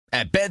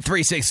At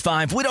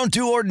Bet365, we don't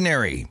do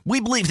ordinary. We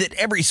believe that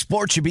every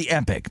sport should be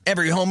epic.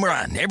 Every home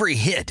run, every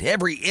hit,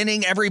 every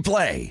inning, every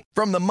play.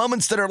 From the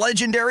moments that are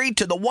legendary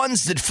to the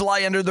ones that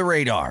fly under the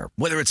radar.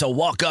 Whether it's a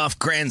walk-off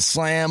grand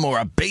slam or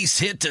a base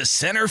hit to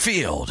center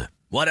field.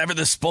 Whatever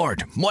the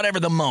sport, whatever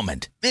the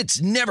moment.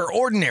 It's never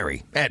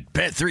ordinary at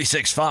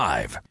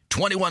Bet365.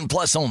 21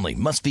 plus only.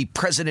 Must be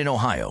present in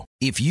Ohio.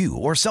 If you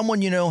or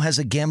someone you know has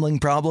a gambling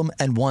problem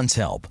and wants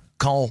help,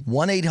 call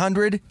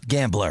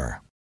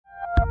 1-800-GAMBLER.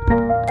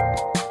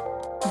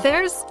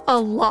 There's a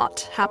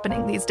lot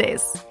happening these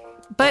days,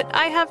 but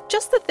I have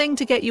just the thing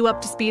to get you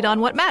up to speed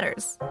on what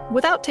matters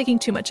without taking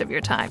too much of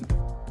your time.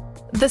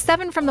 The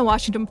 7 from the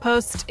Washington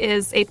Post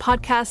is a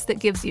podcast that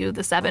gives you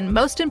the 7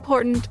 most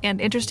important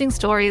and interesting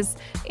stories,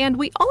 and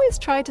we always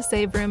try to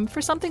save room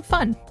for something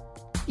fun.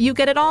 You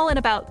get it all in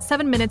about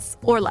 7 minutes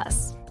or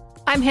less.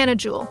 I'm Hannah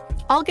Jewell.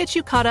 I'll get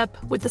you caught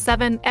up with the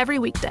 7 every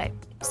weekday.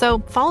 So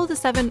follow the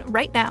 7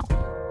 right now.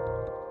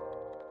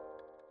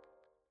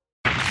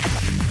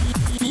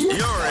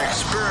 You're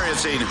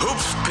experiencing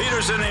Hoops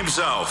Peterson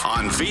himself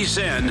on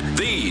VSiN,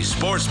 the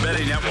Sports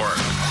Betting Network.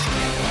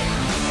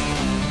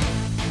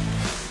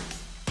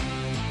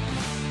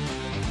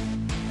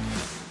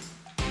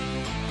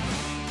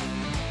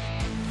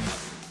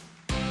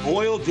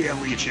 Oil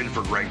Dan Leach in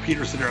for Greg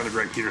Peterson here on the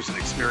Greg Peterson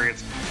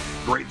Experience.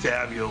 Great to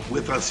have you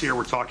with us here.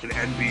 We're talking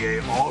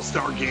NBA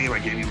All-Star Game. I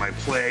gave you my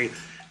play.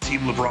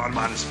 Team LeBron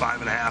minus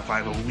 5.5.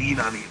 I have a lean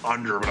on the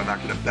under, but I'm not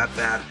going to bet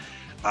that.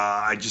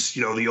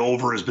 The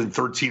over has been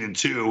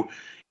 13-2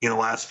 in the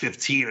last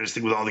 15. I just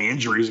think with all the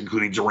injuries,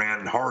 including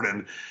Durant and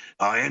Harden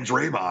and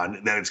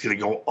Draymond, that it's going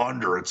to go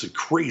under. It's a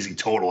crazy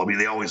total. I mean,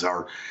 they always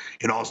are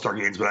in All-Star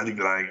games, but I think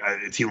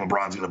that Team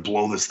LeBron's going to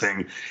blow this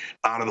thing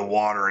out of the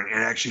water.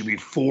 And actually,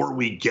 before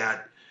we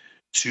get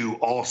to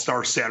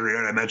All-Star Saturday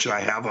night, I mentioned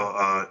I have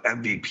a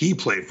MVP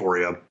play for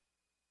you.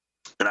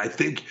 And I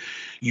think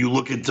you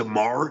look at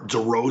DeMar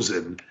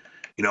DeRozan,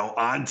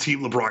 on Team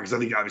LeBron, because I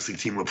think obviously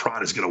Team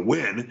LeBron is going to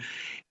win,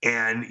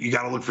 and you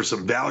got to look for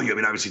some value. I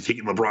mean, obviously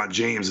taking LeBron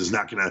James is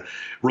not going to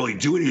really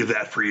do any of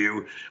that for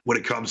you when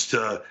it comes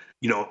to,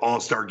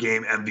 All-Star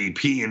Game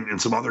MVP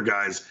and some other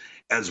guys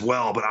as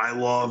well. But I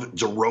love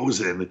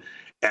DeRozan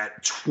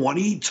at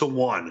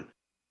 20-1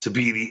 to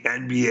be the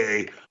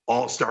NBA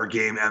All-Star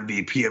Game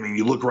MVP. I mean,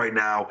 you look right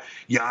now,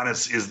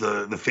 Giannis is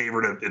the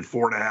favorite at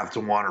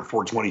 4.5-1 or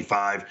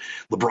 425.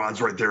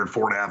 LeBron's right there at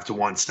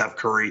 4.5-1. Steph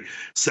Curry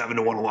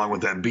 7-1 along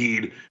with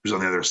Embiid, who's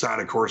on the other side,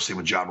 of course. Same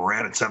with John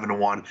Morant at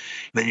 7-1. And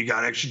then you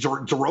got actually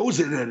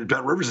DeRozan, and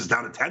Bet Rivers is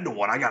down at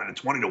 10-1. I got it at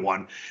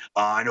 20-1.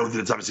 I know that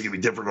it's obviously going to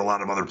be different in a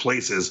lot of other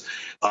places.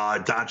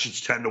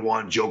 Doncic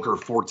 10-1, Joker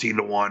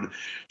 14-1,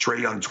 Trae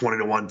Young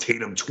 20-1,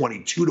 Tatum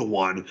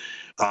 22-1.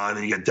 And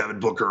then you got Devin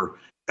Booker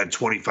at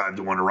 25-1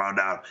 to round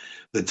out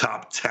the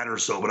top 10 or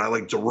so. But I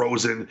like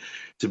DeRozan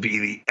to be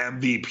the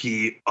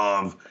MVP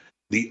of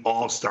the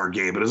All-Star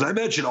Game. But as I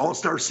mentioned,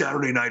 All-Star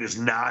Saturday night is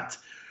not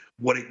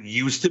what it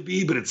used to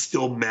be, but it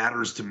still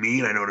matters to me,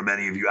 and I know to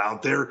many of you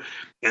out there.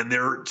 And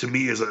there, to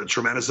me, is a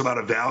tremendous amount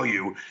of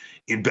value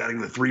in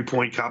betting the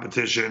three-point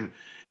competition,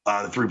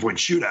 the three-point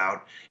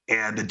shootout,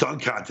 and the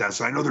dunk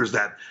contest. And I know there's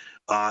that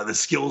the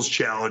skills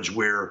challenge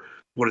where,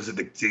 what is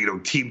it,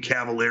 Team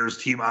Cavaliers,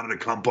 Team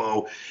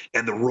Antetokounmpo,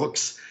 and the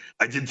Rooks.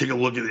 I did take a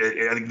look at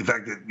it. I think the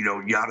fact that,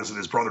 Giannis and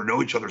his brother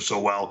know each other so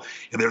well,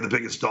 and they're the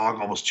biggest dog,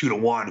 almost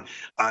 2-1.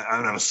 I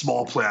don't have a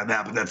small play on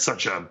that, but that's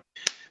such a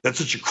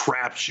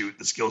crapshoot,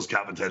 the skills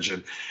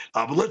competition.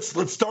 But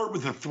let's start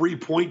with the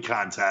three-point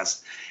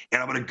contest,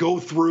 and I'm going to go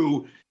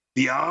through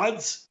the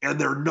odds and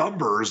their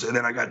numbers, and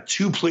then I got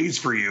 2 plays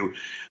for you.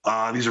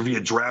 These are via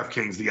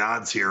DraftKings, the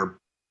odds here.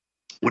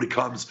 When it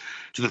comes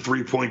to the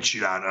three-point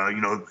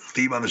shootout,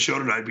 theme on the show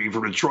tonight being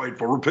from Detroit,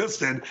 former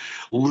Piston,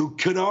 Luke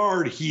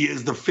Kennard. He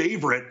is the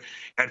favorite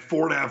at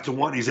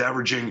 4.5-1. He's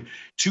averaging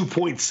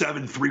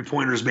 2.7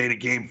 three-pointers made a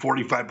game,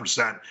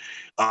 45%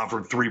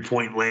 from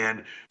three-point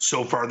land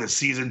so far this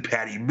season.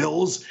 Patty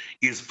Mills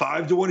is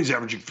 5-1. He's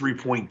averaging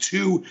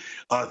 3.2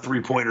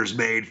 three-pointers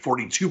made,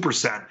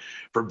 42%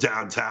 from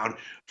downtown.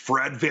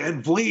 Fred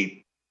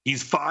VanVleet,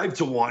 he's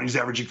 5-1. He's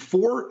averaging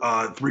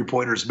 4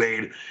 three-pointers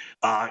made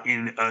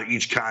in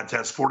each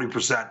contest,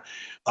 40%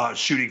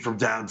 shooting from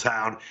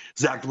downtown.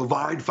 Zach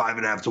Levine,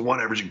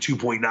 5.5-1, averaging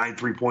 2.9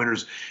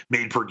 three-pointers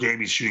made per game.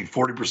 He's shooting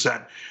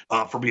 40%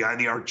 from behind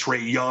the arc.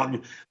 Trae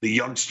Young, the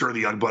youngster, the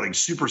young budding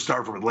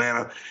superstar from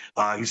Atlanta,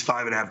 he's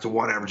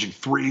 5.5-1, averaging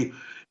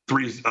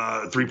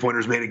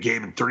three-pointers made a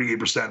game and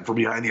 38% from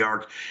behind the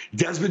arc.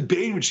 Desmond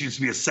Bane, which seems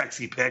to be a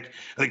sexy pick.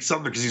 I think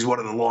some because he's one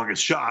of the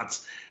longest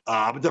shots,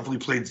 but definitely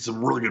played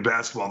some really good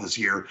basketball this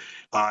year.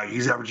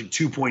 He's averaging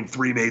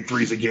 2.3 made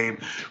threes a game,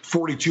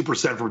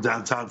 42% from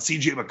downtown.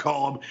 CJ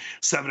McCollum,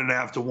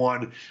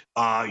 7.5-1.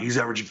 He's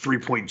averaging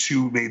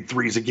 3.2 made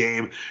threes a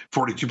game,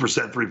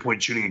 42%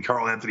 three-point shooting. And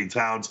Karl Anthony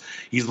Towns,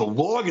 he's the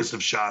longest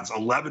of shots,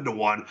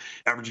 11-1,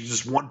 averaging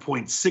just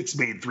 1.6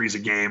 made threes a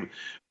game,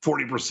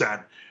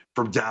 40%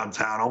 from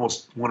downtown.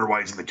 Almost wonder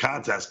why he's in the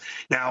contest.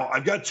 Now,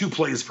 I've got 2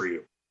 plays for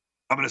you.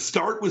 I'm going to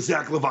start with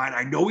Zach LaVine.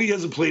 I know he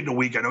hasn't played in a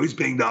week. I know he's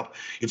banged up.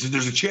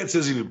 There's a chance he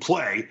doesn't even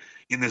play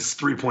in this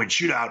three-point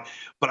shootout.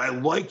 But I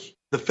like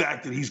the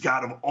fact that he's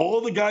got, of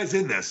all the guys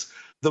in this,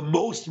 the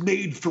most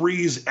made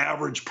threes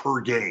average per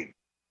game.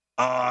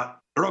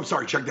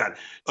 Check that.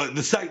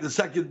 The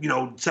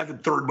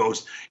second, third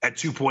most at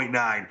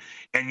 2.9.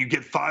 And you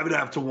get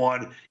 5.5 to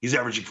 1. He's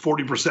averaging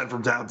 40%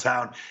 from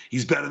downtown.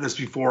 He's been in this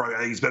before.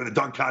 He's been in the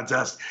dunk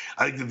contest.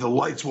 I think that the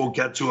lights won't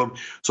get to him.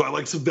 So I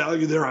like some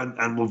value there on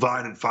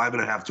LaVine at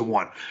 5.5 to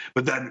 1.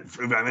 But then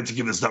I meant to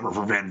give this number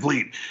for Van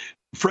Vliet.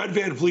 Fred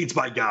Van Vliet's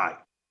my guy.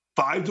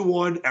 5 to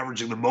 1,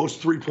 averaging the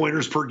most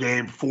three-pointers per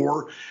game.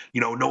 4,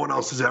 no one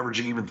else is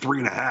averaging even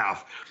 3.5.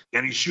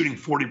 And he's shooting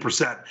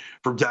 40%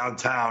 from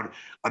downtown.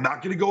 I'm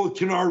not going to go with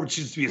Kennard, which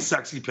seems to be a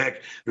sexy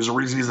pick. There's a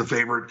reason he's a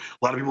favorite.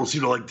 A lot of people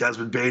seem to like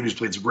Desmond Bane, who's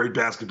played some great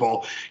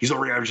basketball. He's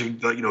already averaging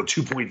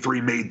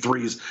 2.3 made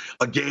threes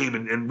a game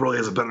and really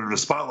hasn't been under the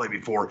spotlight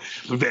before.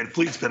 But Van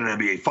Vliet's been in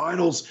NBA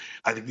Finals.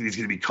 I think that he's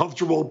going to be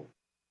comfortable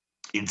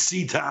in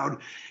C-Town,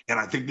 and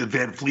I think that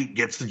Van Vliet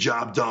gets the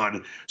job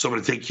done. So I'm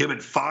going to take him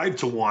at 5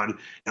 to 1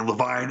 and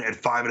LaVine at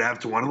 5.5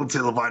 to 1. Let's say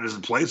LaVine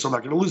doesn't play, so I'm not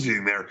going to lose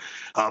anything there.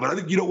 But I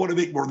think you don't want to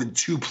make more than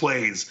 2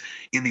 plays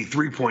in the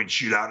three-point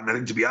shootout. And I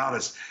think, to be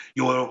honest,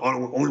 you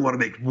only want to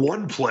make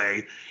 1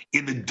 play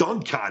in the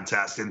dunk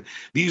contest. And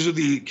these are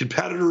the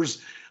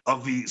competitors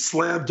of the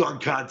slam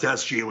dunk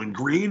contest: Jalen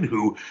Green,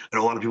 who I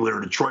know a lot of people there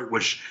in Detroit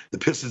wish the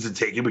Pistons had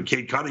taken, but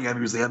Cade Cunningham,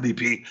 he was the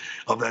MVP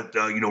of that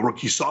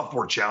rookie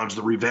sophomore challenge,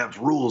 the revamped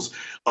rules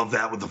of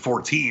that with the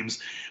 4 teams.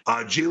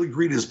 Jalen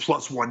Green is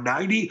plus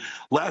 190.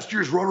 Last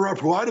year's runner-up,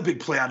 who I had a big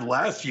play on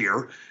last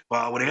year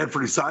when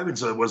Anthony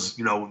Simons was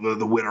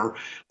the winner,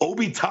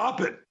 Obi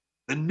Toppin.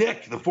 The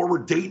Knick, the former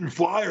Dayton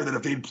Flyer, that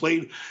if they'd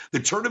played the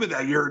tournament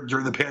that year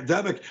during the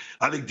pandemic,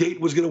 I think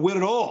Dayton was going to win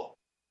it all.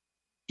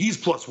 He's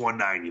plus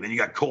 190. Then you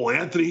got Cole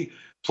Anthony,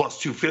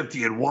 plus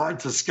 250, and Juan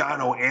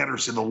Toscano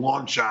Anderson, the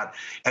long shot,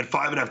 at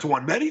 5.5 to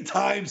 1. Many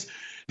times,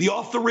 the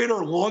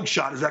off-the-radar long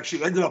shot has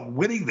actually ended up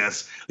winning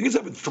this. I think it's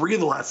happened 3 of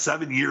the last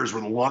 7 years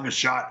where the longest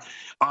shot,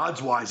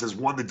 odds-wise, has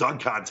won the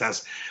dunk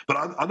contest. But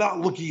I'm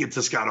not looking at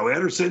Toscano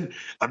Anderson.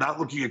 I'm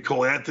not looking at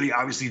Cole Anthony.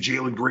 Obviously,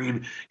 Jalen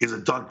Green is a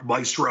dunk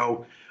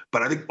maestro.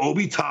 But I think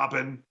Obi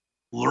Toppin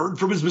learned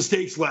from his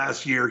mistakes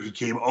last year. He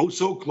came oh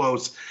so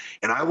close.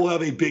 And I will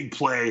have a big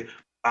play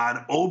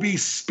on Obi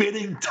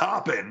spinning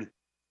Toppin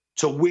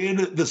to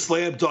win the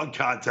slam dunk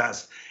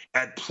contest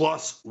at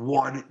plus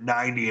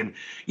 190. And,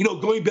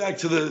 going back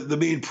to the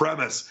main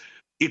premise,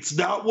 it's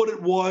not what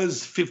it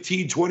was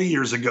 15, 20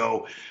 years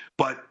ago,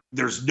 but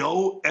there's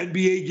no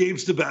NBA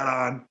games to bet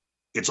on.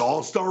 It's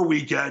All-Star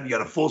weekend. You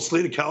got a full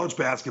slate of college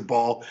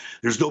basketball.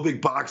 There's no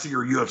big boxing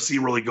or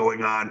UFC really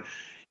going on.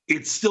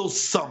 It's still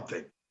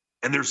something.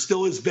 And there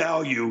still is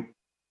value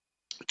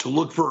to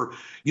look for,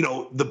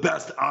 the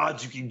best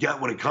odds you can get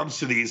when it comes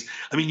to these.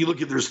 I mean, you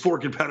look at, there's 4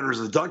 competitors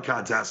in the dunk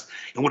contest,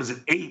 and what is it,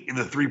 8 in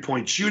the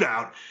three-point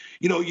shootout.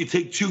 You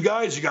take 2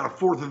 guys, you got a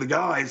fourth of the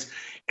guys.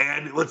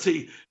 And let's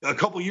say a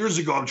couple years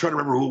ago, I'm trying to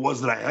remember who it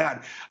was that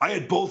I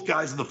had both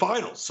guys in the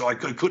finals, so I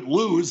couldn't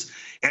lose.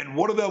 And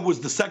one of them was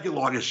the second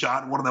longest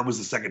shot, and one of them was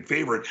the second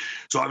favorite.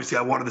 So obviously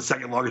I wanted the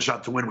second longest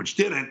shot to win, which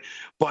didn't.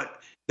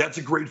 But that's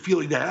a great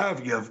feeling to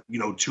have. You have,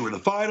 2 in the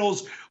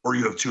finals, or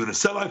you have 2 in the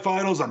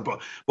semifinals on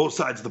both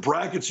sides of the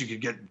brackets. You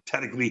could get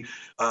technically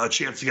a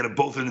chance to get them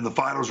both in the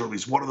finals, or at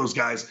least one of those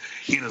guys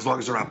in, as long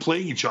as they're not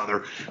playing each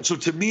other. So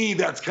to me,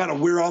 that's kind of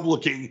where I'm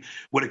looking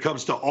when it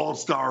comes to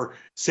All-Star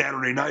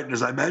Saturday night. And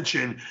as I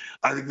mentioned,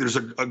 I think there's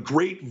a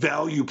great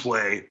value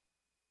play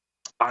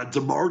on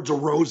DeMar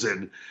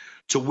DeRozan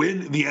to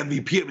win the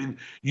MVP. I mean,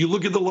 you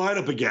look at the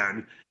lineup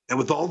again, and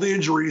with all the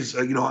injuries,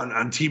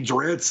 on Team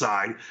Durant's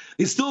side,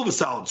 they still have a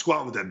solid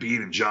squad with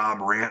Embiid and Ja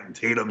Morant and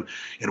Tatum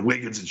and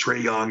Wiggins and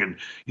Trae Young. And,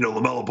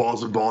 LaMelo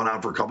Ball's been balling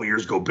out for a couple of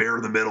years. Gobert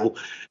in the middle.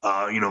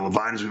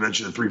 LaVine, as we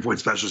mentioned, the three-point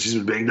specialist. He's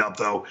been banged up,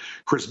 though.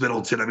 Chris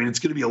Middleton. I mean, it's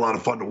going to be a lot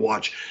of fun to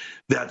watch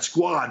that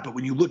squad. But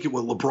when you look at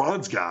what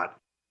LeBron's got,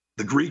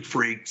 the Greek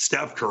freak,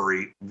 Steph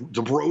Curry,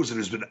 DeRozan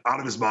has been out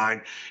of his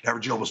mind,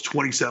 averaging almost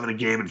 27 a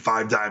game and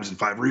 5 dimes and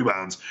 5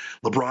 rebounds.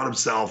 LeBron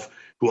himself,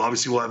 who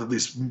obviously will have at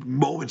least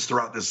moments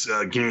throughout this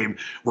game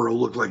where he'll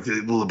look like the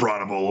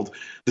LeBron of old.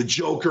 The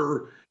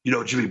Joker,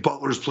 Jimmy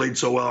Butler's played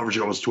so well,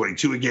 averaging almost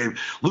 22 a game.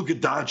 Luka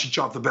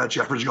Doncic off the bench,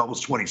 averaging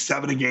almost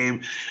 27 a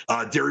game.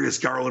 Darius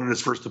Garland in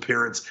his first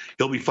appearance,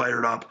 he'll be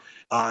fired up.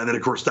 And then,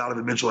 of course,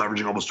 Donovan Mitchell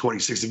averaging almost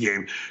 26 a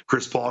game.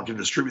 Chris Paul can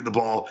distribute the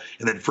ball.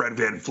 And then Fred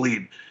Van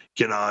Vliet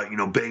can,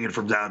 bang it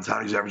from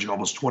downtown. He's averaging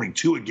almost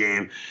 22 a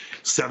game,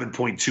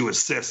 7.2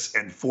 assists,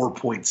 and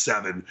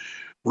 4.7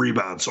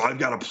 rebounds. So I've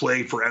got a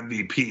play for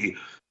MVP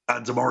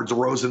on DeMar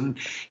DeRozan.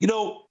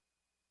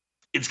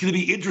 It's going to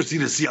be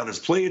interesting to see how this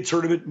play-in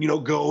tournament,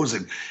 goes,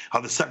 and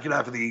how the second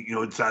half of the,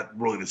 it's not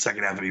really the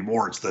second half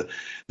anymore. It's the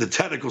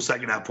technical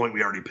second half point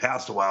we already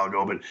passed a while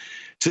ago.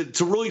 But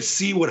to really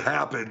see what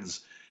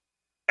happens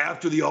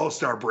after the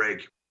All-Star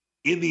break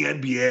in the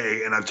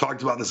NBA, and I've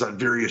talked about this on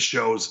various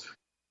shows,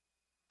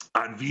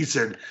 on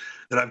VSiN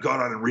that I've gone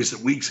on in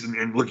recent weeks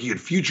and looking at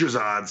futures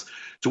odds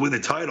to win the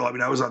title. I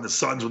mean, I was on the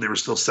Suns when they were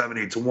still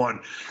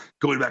 7-8-1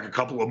 going back a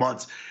couple of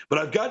months. But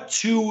I've got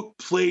two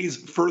plays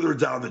further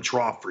down the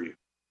trough for you.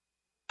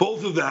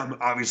 Both of them,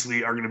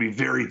 obviously, are going to be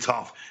very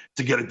tough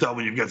to get it done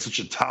when you've got such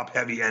a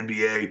top-heavy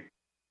NBA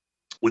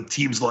with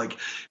teams like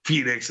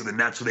Phoenix and the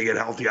Nets when they get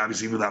healthy,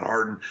 obviously without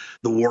Harden,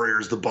 the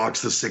Warriors, the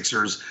Bucks, the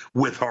Sixers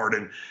with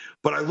Harden.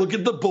 But I look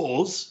at the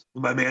Bulls,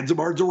 with my man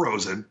DeMar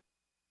DeRozan,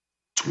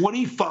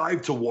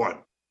 25-1.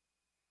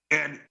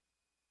 And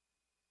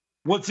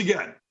once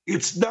again,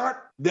 it's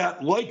not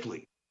that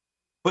likely.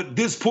 But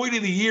this point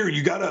of the year,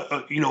 you got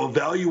to,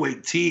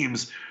 evaluate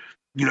teams,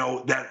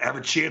 that have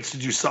a chance to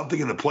do something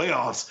in the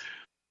playoffs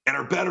and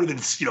are better than,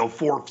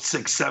 4,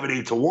 6,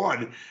 7,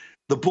 8-1.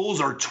 The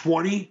Bulls are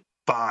 25-1.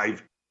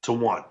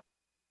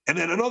 And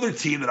then another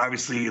team that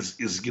obviously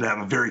is going to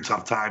have a very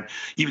tough time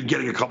even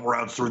getting a couple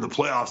rounds through in the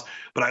playoffs.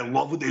 But I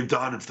love what they've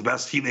done. It's the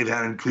best team they've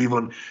had in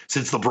Cleveland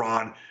since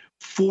LeBron.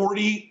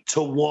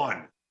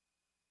 40-1.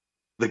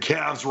 The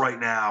Cavs right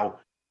now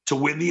to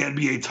win the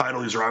NBA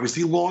title. These are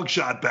obviously long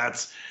shot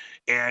bets.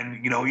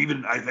 And,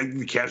 even I think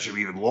the Cavs should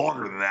be even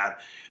longer than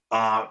that.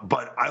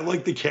 But I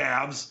like the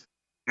Cavs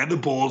and the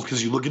Bulls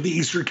because you look at the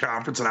Eastern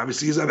Conference, and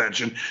obviously, as I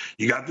mentioned,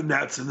 you got the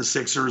Nets and the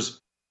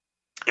Sixers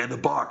and the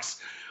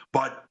Bucks.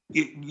 But,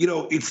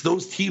 it's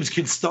those teams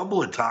can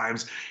stumble at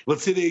times.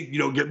 Let's say they,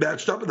 get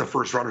matched up in the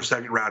first round or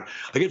second round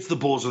against the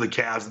Bulls or the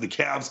Cavs. And the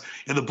Cavs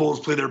and the Bulls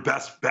play their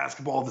best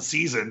basketball of the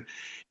season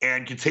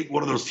and can take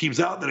one of those teams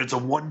out. Then it's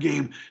not a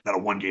one-game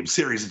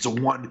series. It's a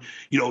one,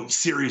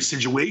 series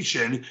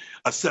situation,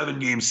 a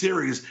 7-game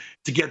series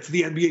to get to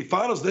the NBA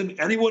Finals. Then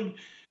anything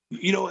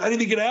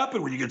can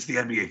happen when you get to the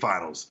NBA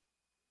Finals.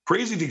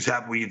 Crazy things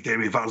happen when you get to the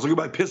NBA Finals. Look at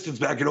my Pistons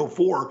back in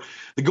 2004.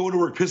 The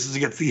going-to-work Pistons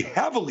against the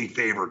heavily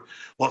favored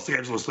Los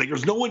Angeles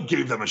Lakers. No one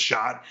gave them a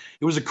shot.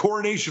 It was a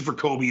coronation for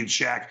Kobe and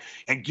Shaq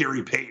and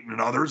Gary Payton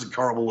and others and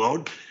Karl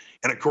Malone.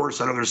 And, of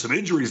course, I know there's some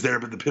injuries there,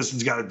 but the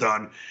Pistons got it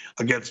done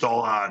against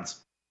all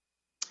odds.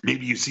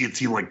 Maybe you see a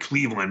team like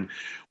Cleveland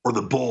or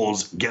the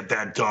Bulls get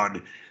that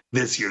done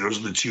this year. Those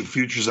are the two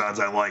futures odds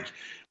I like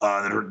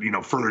that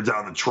are, further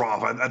down the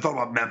trough. I thought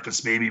about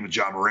Memphis maybe with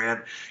Ja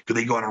Morant. Could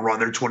they go on a run?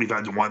 They're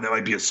 25-1. That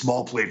might be a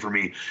small play for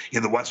me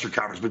in the Western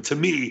Conference. But to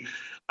me,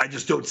 I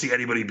just don't see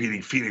anybody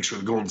beating Phoenix or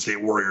the Golden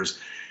State Warriors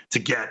to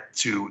get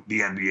to the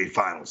NBA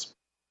Finals.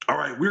 All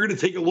right, we're going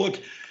to take a look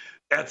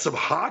at some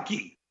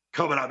hockey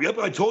coming up. Yep,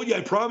 I told you,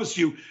 I promised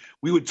you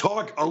we would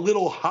talk a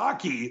little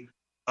hockey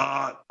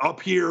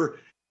up here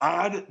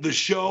on the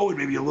show and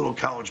maybe a little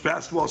college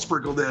basketball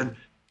sprinkled in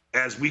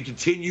as we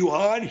continue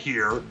on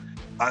here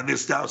on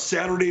this now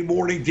Saturday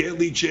morning. Dan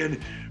Leach in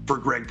for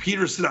Greg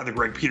Peterson on the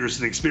Greg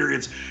Peterson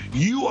Experience.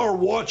 You are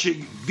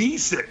watching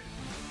VSiN,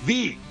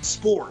 the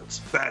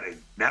Sports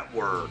Betting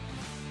Network.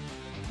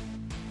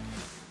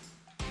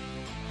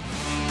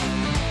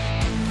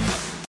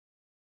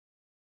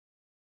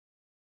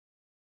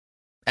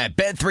 At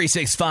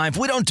Bet365,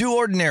 we don't do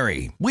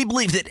ordinary. We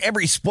believe that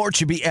every sport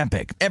should be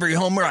epic. Every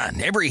home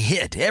run, every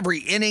hit, every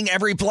inning,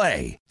 every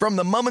play. From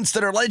the moments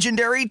that are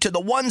legendary to the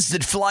ones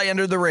that fly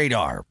under the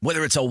radar.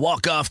 Whether it's a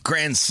walk-off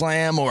grand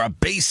slam or a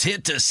base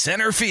hit to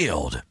center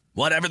field.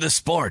 Whatever the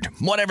sport,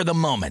 whatever the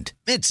moment.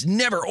 It's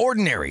never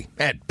ordinary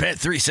at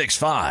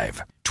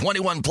Bet365.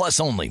 21 plus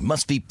only.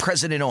 Must be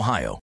present in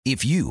Ohio.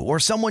 If you or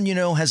someone you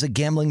know has a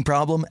gambling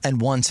problem and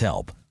wants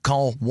help,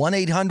 call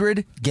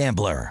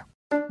 1-800-GAMBLER.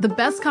 The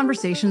best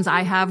conversations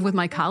I have with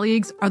my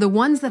colleagues are the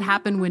ones that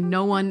happen when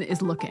no one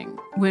is looking,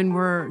 when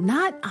we're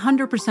not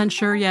 100%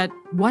 sure yet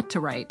what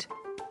to write.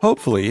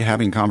 Hopefully,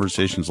 having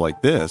conversations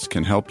like this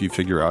can help you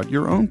figure out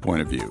your own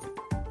point of view.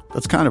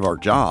 That's kind of our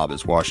job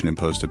as Washington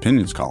Post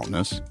opinions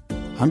columnists.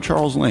 I'm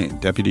Charles Lane,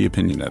 Deputy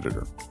Opinion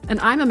Editor. And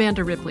I'm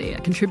Amanda Ripley,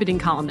 a contributing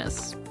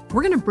columnist.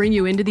 We're going to bring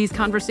you into these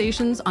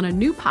conversations on a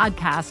new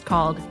podcast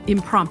called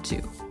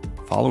Impromptu.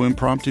 Follow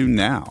Impromptu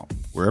now,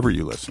 wherever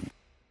you listen.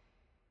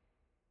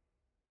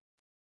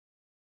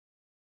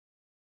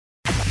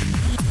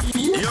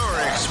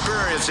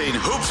 Experiencing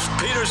Hoops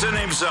Peterson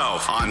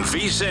himself on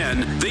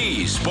VSiN,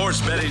 the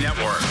Sports Betting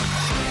Network.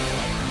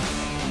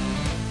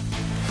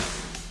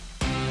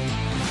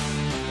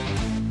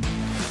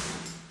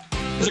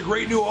 It's a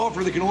great new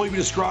offer that can only be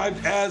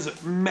described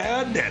as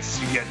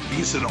madness. You get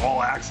VSiN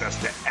all access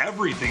to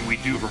everything we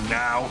do from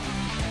now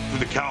through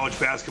the College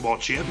Basketball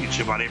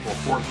Championship on April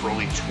 4th for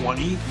only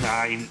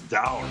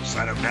 $29.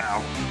 Sign up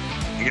now.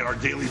 You get our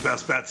daily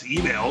best bets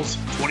emails,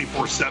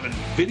 24/7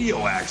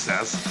 video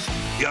access,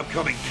 the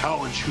upcoming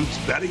college hoops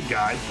betting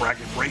guide,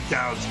 bracket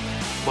breakdowns,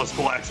 plus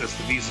full access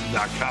to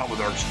VSiN.com with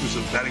our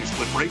exclusive betting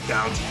split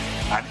breakdowns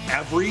on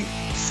every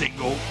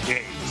single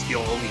game. This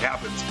deal only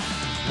happens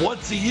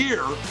once a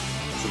year,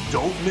 so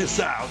don't miss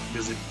out.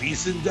 Visit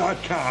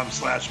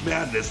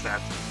VSiN.com/madness.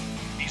 That's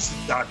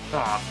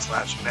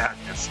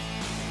VSiN.com/madness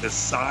to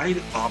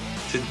sign up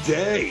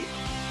today.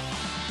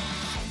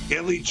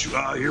 Dan Leach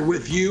here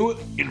with you,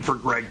 in for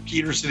Greg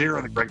Peterson here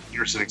on the Greg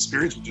Peterson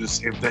Experience. We'll do the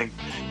same thing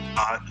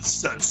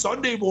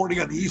Sunday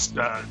morning on the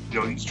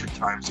Eastern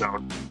time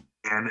zone.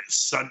 and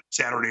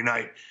Saturday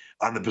night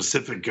on the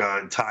Pacific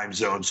time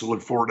zone. So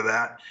look forward to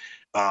that.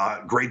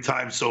 Great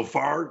time so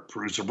far.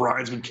 Producer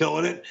Brian's been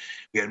killing it.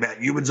 We had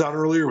Matt Humans on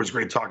earlier. It was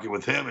great talking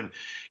with him, and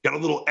got a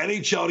little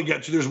NHL to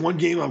get to. There's one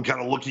game I'm kind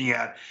of looking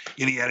at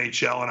in the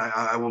NHL, and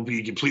I will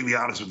be completely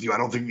honest with you. I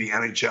don't think the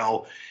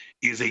NHL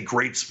is a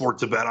great sport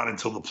to bet on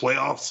until the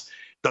playoffs.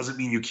 Doesn't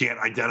mean you can't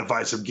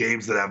identify some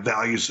games that have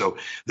value. So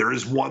there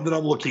is one that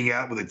I'm looking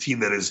at with a team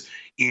that is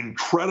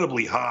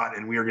incredibly hot,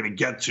 and we are going to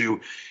get to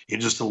in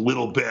just a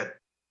little bit.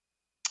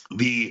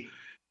 The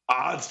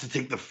odds to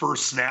take the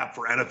first snap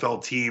for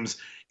NFL teams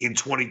in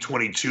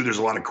 2022. There's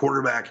a lot of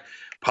quarterback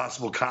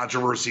possible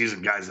controversies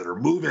and guys that are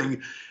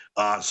moving.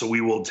 So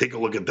we will take a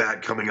look at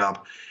that coming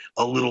up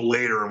a little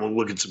later, and we'll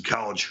look at some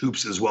college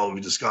hoops as well.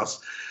 We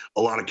discussed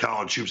a lot of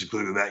college hoops,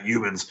 including Matt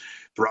Humans,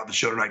 throughout the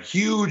show tonight.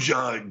 Huge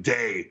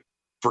day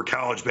for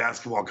college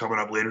basketball coming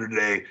up later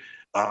today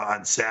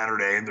on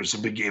Saturday, and there's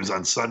some big games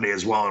on Sunday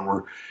as well. And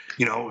we're,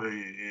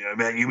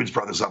 Matt Humans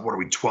brought this up. What are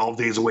we, 12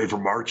 days away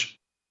from March?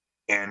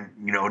 And,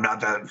 not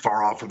that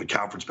far off from the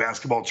conference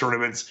basketball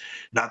tournaments,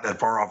 not that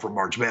far off from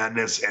March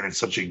Madness. And it's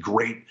such a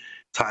great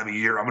time of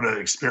year. I'm going to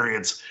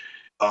experience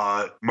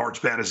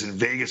March Madness in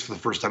Vegas for the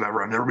first time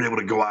ever. I've never been able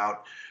to go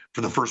out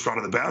for the first round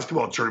of the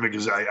basketball tournament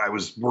because I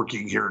was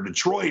working here in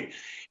Detroit,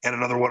 and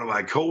another one of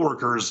my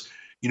coworkers,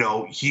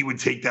 he would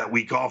take that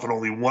week off, and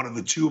only one of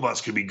the two of us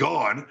could be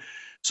gone.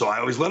 So I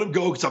always let him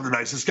go because I'm the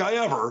nicest guy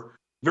ever.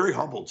 Very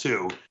humble,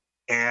 too.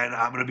 And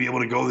I'm going to be able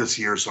to go this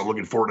year, so I'm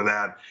looking forward to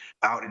that.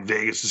 Out in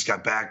Vegas, just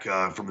got back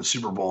from the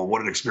Super Bowl.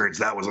 What an experience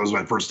that was. That was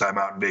my first time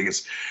out in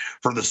Vegas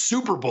for the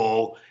Super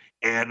Bowl.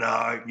 And,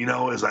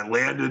 as I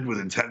landed,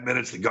 within 10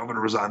 minutes, the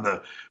governor was on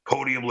the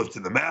podium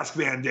lifting the mask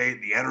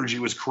mandate. The energy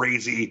was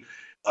crazy.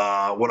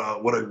 What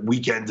a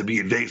weekend to be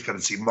in Vegas. Got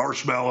to see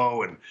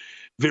Marshmello and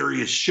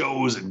various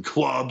shows and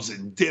clubs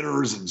and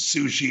dinners and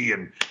sushi.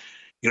 And,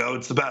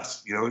 it's the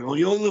best. You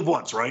only live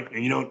once, right?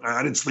 And,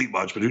 I didn't sleep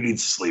much, but who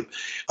needs to sleep?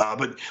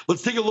 But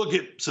let's take a look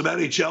at some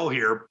NHL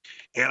here.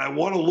 And I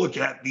want to look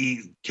at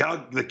the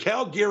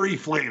Calgary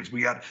Flames.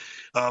 We got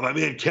my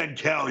man Ken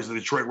Cal. He's the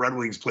Detroit Red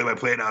Wings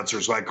play-by-play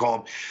announcer, so I call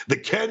him the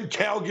Ken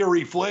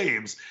Calgary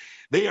Flames.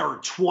 They are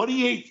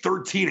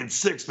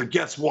 28-13-6, but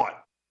guess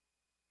what?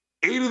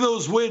 8 of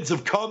those wins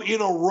have come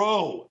in a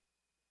row.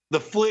 The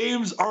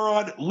Flames are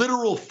on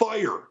literal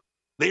fire.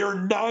 They are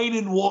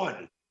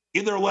 9-1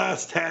 in their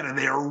last 10, and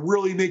they are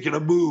really making a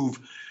move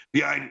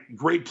behind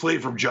great play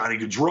from Johnny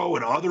Gaudreau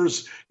and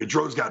others.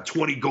 Gaudreau's got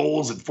 20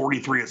 goals and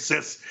 43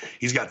 assists.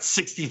 He's got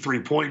 63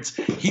 points.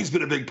 He's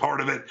been a big part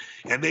of it,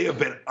 and they have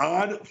been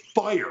on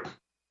fire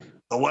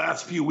the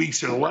last few weeks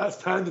here. The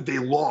last time that they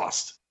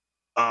lost,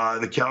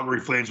 the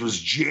Calgary Flames, was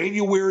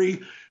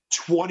January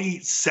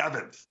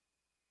 27th.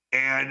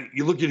 And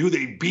you look at who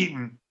they've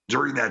beaten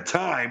during that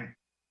time,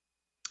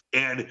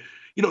 and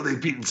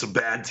they've beaten some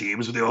bad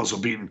teams, but they've also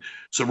beaten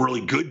some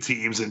really good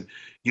teams. And,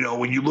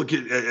 when you look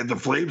at the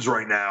Flames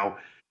right now,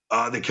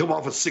 they come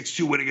off a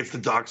 6-2 win against the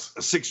Ducks, a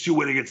 6-2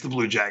 win against the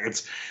Blue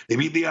Jackets. They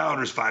beat the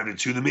Islanders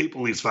 5-2, the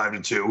Maple Leafs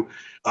 5-2.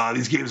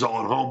 These games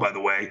all at home, by the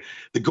way.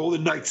 The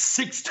Golden Knights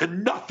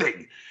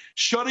 6-0,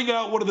 shutting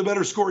out one of the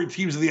better scoring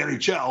teams in the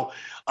NHL.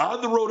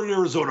 On the road in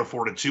Arizona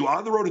 4-2,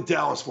 on the road at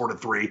Dallas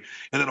 4-3,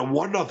 and then a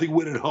 1-0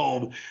 win at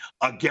home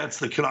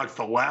against the Canucks.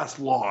 The last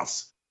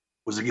loss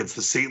was against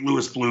the St.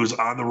 Louis Blues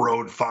on the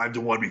road,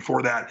 5-1.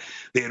 Before that,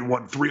 they had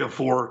won 3 of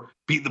 4,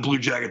 beat the Blue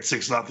Jackets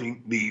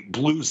 6-0, the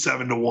Blues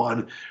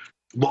 7-1,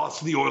 lost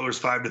to the Oilers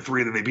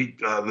 5-3, then they beat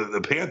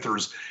the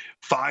Panthers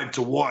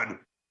 5-1.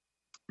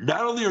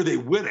 Not only are they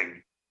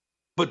winning,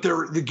 but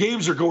the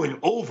games are going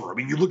over. I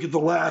mean, you look at the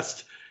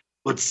last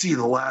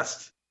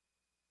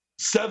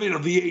 7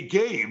 of the 8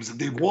 games that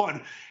they've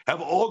won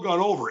have all gone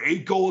over.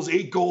 8 goals,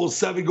 8 goals,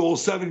 7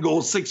 goals, 7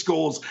 goals, 6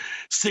 goals,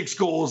 6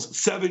 goals,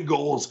 7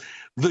 goals.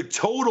 The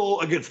total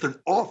against the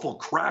awful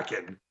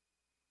Kraken,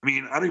 I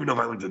mean, I don't even know if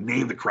I like to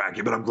name the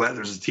Kraken, but I'm glad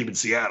there's a team in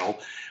Seattle.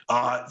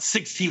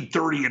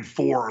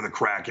 16-30-4 are the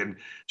Kraken,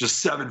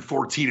 just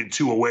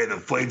 7-14-2 away. The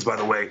Flames, by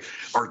the way,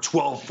 are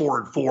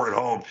 12-4-4 at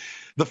home.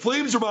 The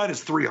Flames are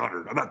minus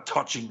 300. I'm not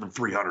touching the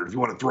 300. If you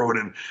want to throw it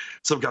in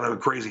some kind of a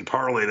crazy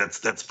parlay,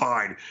 that's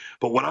fine.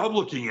 But what I'm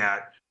looking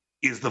at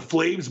is the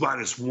Flames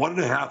minus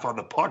 1.5 on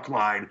the puck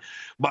line,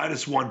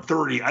 minus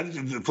 130. I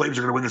think the Flames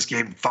are going to win this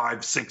game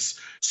 5, 6,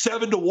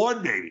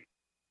 7-1 maybe.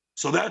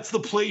 So that's the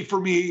play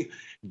for me.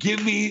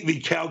 Give me the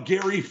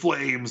Calgary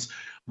Flames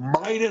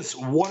minus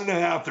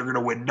 1.5. They're going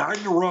to win 9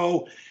 in a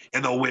row,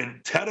 and they'll win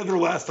 10 of their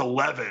last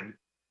 11.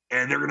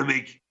 And they're going to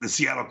make the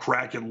Seattle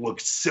Kraken look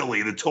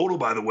silly. The total,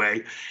 by the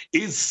way,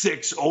 is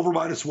 6 over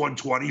minus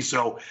 120.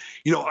 So,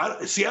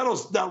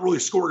 Seattle's not really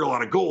scoring a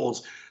lot of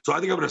goals. So I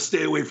think I'm going to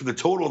stay away from the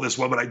total of this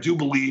one, but I do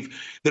believe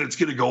that it's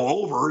going to go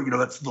over.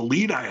 That's the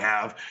lead I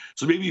have.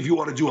 So maybe if you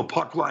want to do a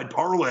puck line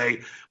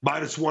parlay,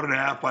 minus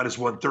 1.5, minus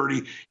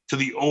 130 to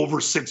the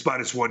over 6,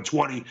 minus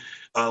 120.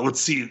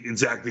 Let's see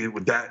exactly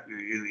what that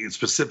in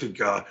specific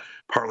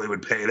parlay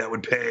would pay. That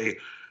would pay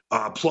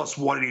plus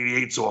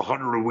 188, so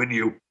 100 would win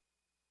you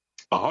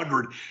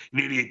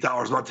 $188.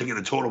 I'm not taking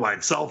the total by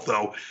itself,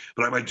 though,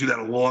 but I might do that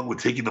along with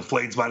taking the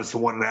Flames minus the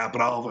 1.5.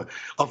 But I'll have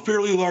a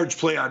fairly large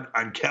play on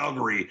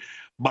Calgary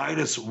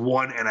minus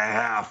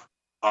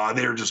 1.5.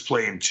 They're just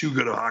playing too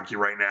good of hockey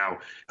right now.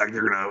 Like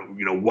they're going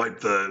to, wipe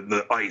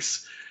the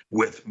ice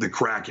with the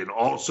Kraken.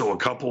 Also, a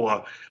couple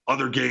of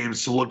other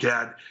games to look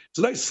at. It's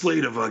a nice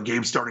slate of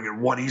games starting at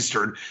 1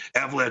 Eastern.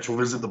 Avalanche will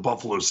visit the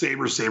Buffalo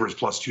Sabres. Sabres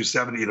plus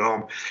 270 at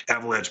home.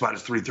 Avalanche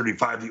minus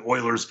 335. The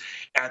Oilers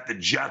at the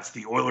Jets.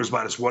 The Oilers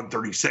minus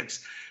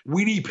 136.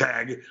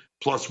 Winnipeg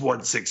plus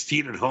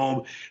 116 at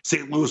home.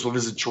 St. Louis will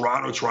visit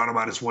Toronto. Toronto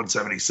minus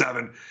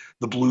 177.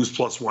 The Blues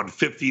plus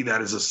 150.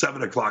 That is a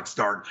 7 o'clock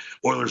start.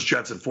 Oilers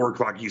Jets at 4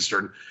 o'clock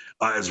Eastern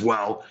as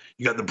well.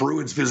 You got the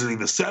Bruins visiting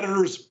the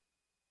Senators.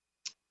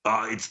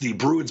 It's the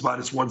Bruins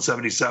minus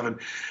 177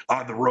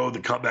 on the road. The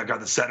comeback on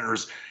the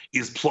Senators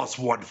is plus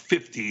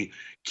 150.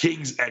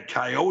 Kings at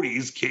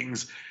Coyotes.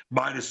 Kings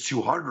minus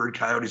 200.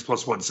 Coyotes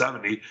plus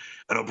 170.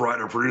 I know Brian,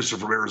 our producer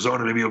from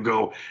Arizona, maybe he'll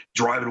go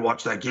drive and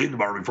watch that game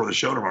tomorrow before the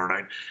show tomorrow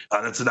night.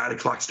 That's a 9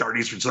 o'clock start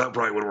Eastern, so that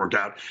probably wouldn't work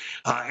out.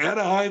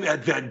 Anaheim at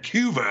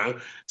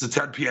Vancouver. It's a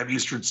 10 p.m.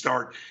 Eastern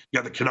start. You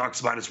got the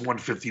Canucks minus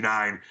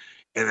 159,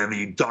 and then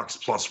the Ducks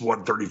plus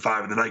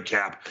 135 in the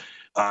nightcap.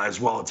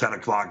 As well at 10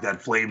 o'clock,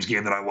 that Flames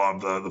game that I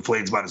love, the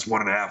Flames minus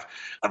 1.5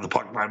 on the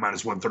puck line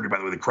minus 130. By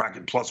the way, the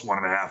Kraken plus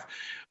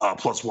 1.5,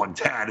 plus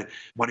 110.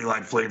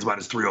 Moneyline Flames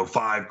minus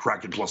 305,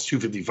 Kraken plus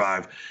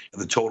 255,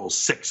 and the total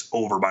 6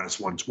 over minus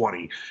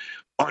 120.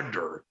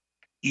 Under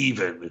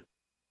even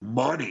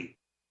money.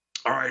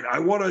 All right, I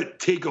want to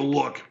take a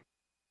look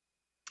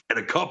at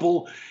a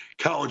couple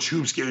college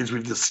hoops games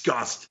we've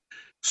discussed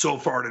so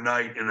far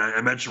tonight, and I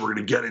mentioned we're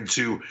going to get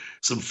into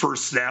some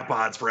first snap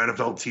odds for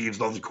NFL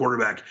teams, all the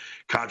quarterback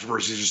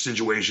controversies or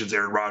situations,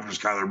 Aaron Rodgers,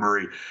 Kyler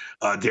Murray,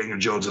 Daniel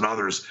Jones, and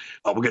others.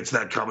 We'll get to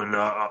that coming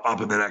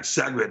up in the next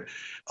segment.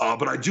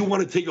 But I do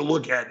want to take a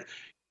look at,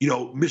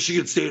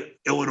 Michigan State,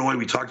 Illinois.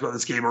 We talked about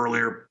this game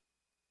earlier.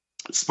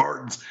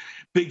 Spartans,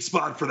 big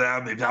spot for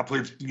them. They've not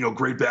played,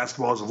 great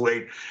basketball as of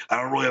late.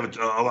 I don't really have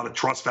a lot of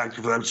trust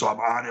factor for them, so I'm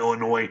on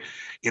Illinois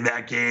in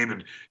that game.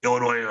 And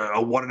Illinois,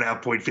 a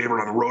 1.5 point favorite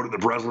on the road at the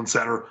Breslin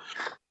Center.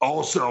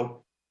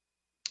 Also,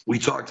 we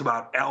talked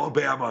about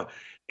Alabama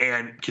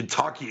and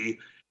Kentucky,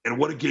 and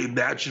what a game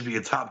that should be,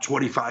 a top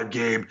 25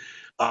 game.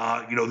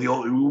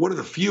 One of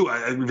the few, I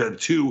think we've had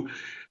 2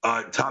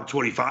 top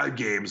 25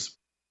 games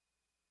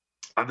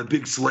on the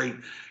big slate,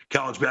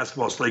 college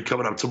basketball slate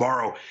coming up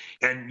tomorrow.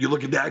 And you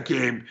look at that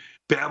game,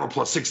 Bama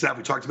plus 6.5.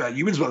 We talked about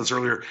Humans about this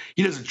earlier.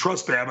 He doesn't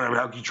trust Bama. I mean,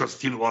 how can you trust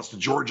a team that lost to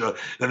Georgia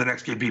and the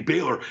next game beat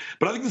Baylor?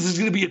 But I think this is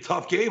going to be a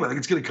tough game. I think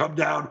it's going to come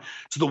down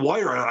to the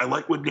wire. I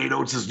like what Nate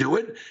Oates is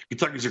doing.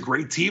 Kentucky's a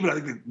great team, and I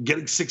think that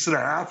getting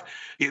 6.5,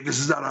 this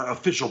is not an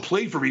official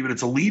play for me, but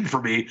it's a lead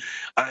for me.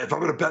 If I'm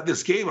going to bet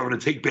this game, I'm going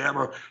to take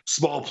Bama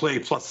small play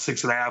plus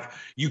 6.5.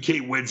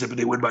 UK wins it, but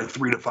they win by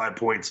 3 to 5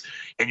 points,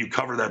 and you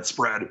cover that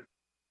spread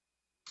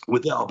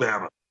with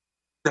Alabama.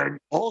 Then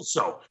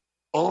also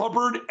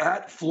Auburn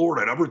at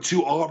Florida. Number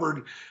 2,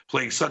 Auburn,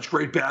 playing such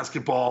great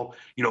basketball.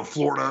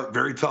 Florida,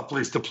 very tough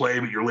place to play,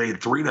 but you're laying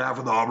 3.5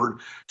 on the Auburn.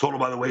 Total,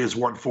 by the way, is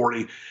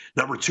 140.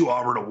 Number 2,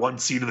 Auburn, a 1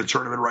 seed in the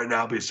tournament right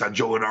now based on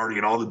Joe Lunardi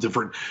and all the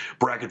different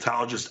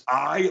bracketologists.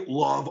 I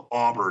love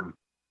Auburn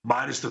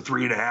minus the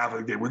 3.5. I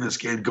think they win this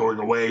game going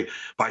away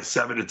by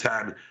 7 to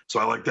 10. So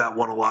I like that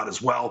one a lot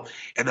as well.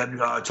 And then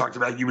talked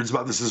about Humans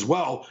about this as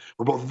well.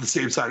 We're both on the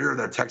same side here of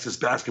that Texas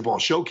basketball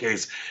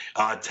showcase.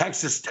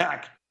 Texas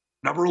Tech,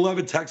 number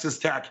 11 Texas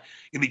Tech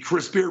in the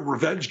Chris Beard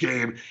revenge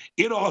game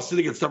in Austin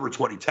against number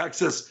 20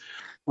 Texas.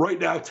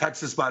 Right now,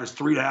 Texas minus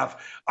 3.5.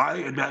 I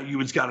and Matt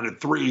Humans got it at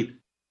 3.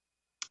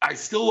 I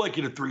still like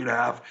it at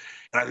 3.5.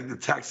 And I think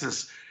that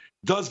Texas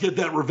does get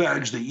that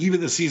revenge. They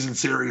even the season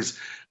series.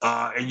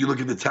 And you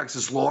look at the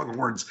Texas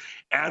Longhorns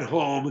at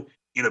home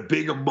in a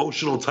big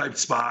emotional type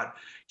spot.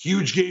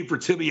 Huge game for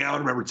Timmy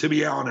Allen. Remember,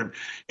 Timmy Allen and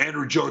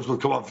Andrew Jones will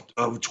come off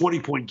of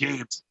 20-point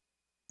games.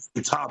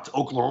 They topped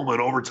Oklahoma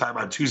in overtime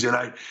on Tuesday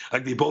night. I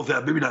think they both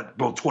have, maybe not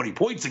both 20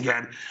 points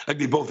again. I think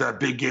they both have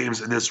big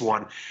games in this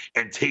one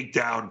and take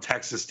down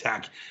Texas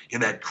Tech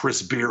in that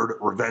Chris Beard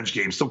revenge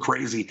game. Still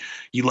crazy.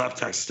 He left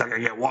Texas Tech. I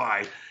get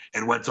why.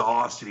 And went to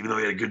Austin, even though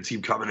he had a good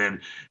team coming in.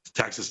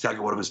 Texas Tech,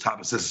 and one of his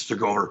top assistants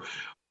took over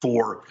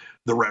for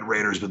the Red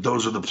Raiders. But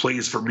those are the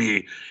plays for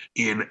me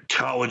in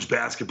college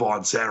basketball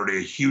on Saturday.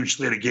 A huge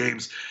slate of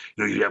games.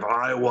 You have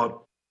Iowa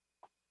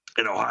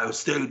and Ohio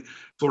State.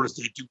 Florida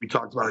State, we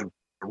talked about it.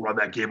 Run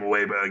that game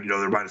away, but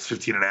they're minus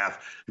 15.5.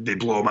 They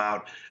blow them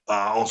out.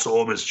 Also,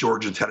 Ole Miss,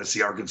 Georgia,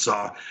 Tennessee,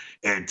 Arkansas,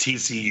 and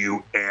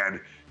TCU and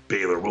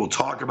Baylor. We'll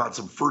talk about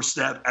some first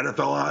snap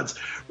NFL odds.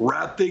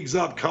 Wrap things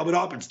up coming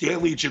up. It's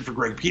Dan Leach in for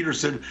Greg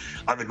Peterson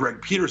on the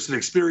Greg Peterson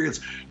Experience.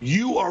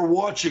 You are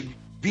watching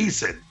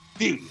VSiN,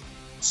 the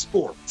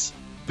Sports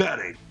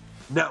Betting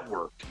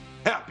Network.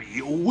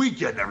 Happy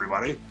weekend,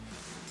 everybody.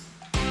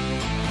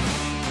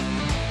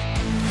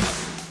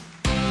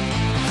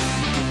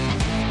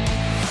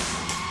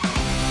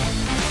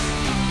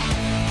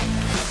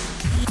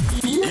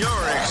 You're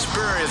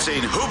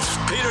Experiencing Hoops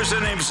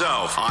Peterson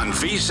himself on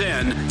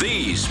VSiN,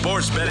 the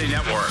Sports Betting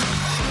Network.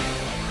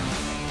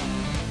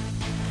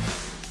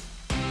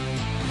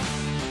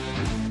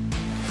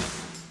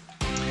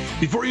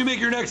 Before you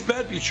make your next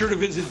bet, be sure to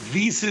visit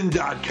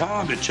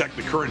VSiN.com to check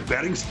the current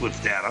betting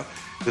splits data.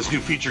 This new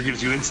feature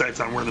gives you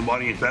insights on where the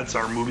money and bets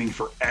are moving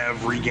for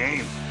every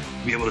game.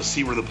 You'll be able to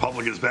see where the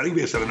public is betting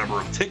based on the number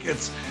of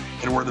tickets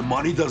and where the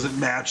money doesn't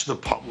match the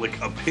public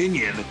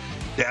opinion.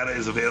 Data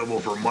is available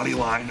for money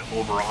line,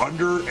 over,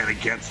 under, and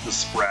against the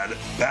spread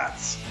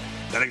bets.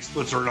 Betting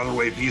splits are another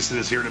way VSiN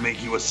is here to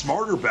make you a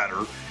smarter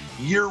bettor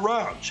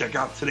year-round. Check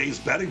out today's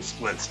betting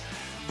splits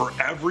for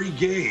every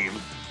game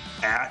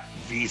at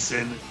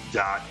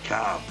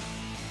VSiN.com.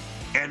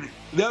 And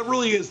that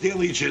really is Dan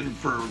Leach in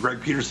for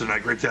Greg Peterson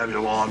tonight. Great to have you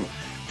along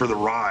for the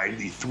ride,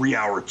 the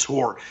 3-hour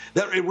tour.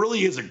 That it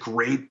really is a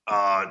great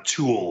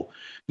tool.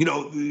 You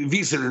know,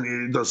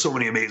 VSiN does so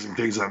many amazing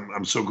things.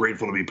 I'm so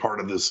grateful to be part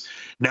of this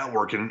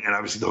network and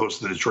obviously the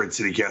host of the Detroit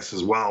City Cast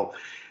as well.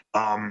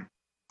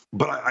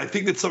 But I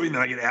think that's something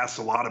that I get asked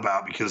a lot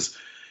about because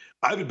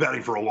I've been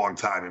betting for a long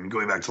time. I mean,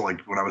 going back to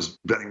like when I was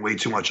betting way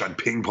too much on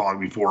ping pong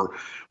before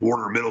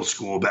Warner Middle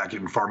School back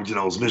in Farmington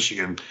Hills,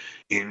 Michigan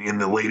in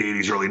the late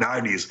 80s, early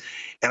 90s.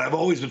 And I've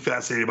always been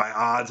fascinated by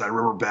odds. I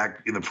remember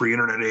back in the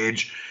pre-internet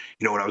age,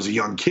 you know, when I was a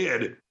young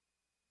kid,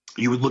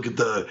 you would look at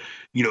the,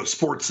 you know,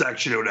 sports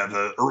section. It would have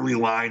the early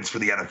lines for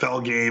the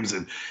NFL games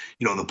and,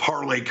 you know, the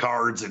parlay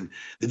cards and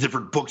the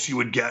different books you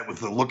would get with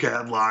the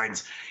look-ahead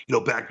lines, you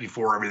know, back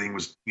before everything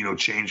was, you know,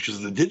 changed because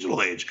of the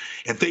digital age.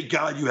 And thank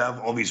God you have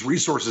all these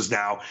resources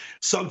now.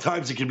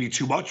 Sometimes it can be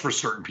too much for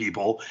certain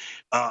people.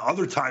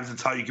 Other times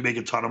it's how you can make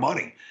a ton of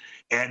money.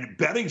 And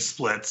betting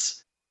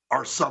splits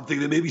are something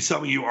that maybe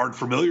some of you aren't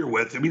familiar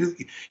with. I mean,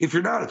 if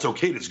you're not, it's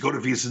okay. Just go to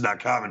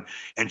VSiN.com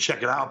and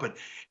check it out. But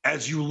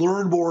as you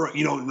learn more,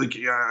 you know, like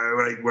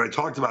when I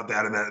talked about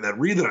that and that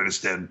read that I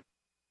just did,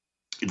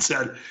 it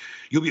said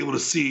you'll be able to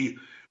see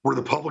where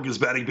the public is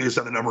betting based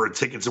on the number of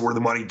tickets and where the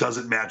money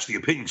doesn't match the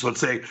opinion. So let's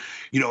say,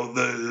 you know,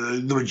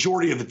 the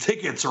majority of the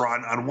tickets are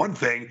on one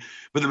thing,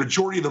 but the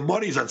majority of the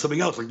money is on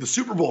something else, like the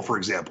Super Bowl, for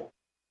example.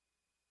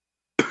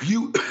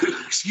 You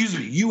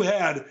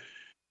had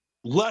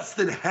less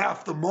than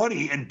half the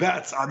money and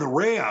bets on the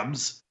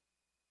Rams,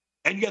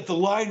 and yet the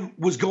line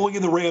was going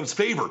in the Rams'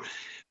 favor.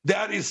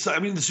 That is, I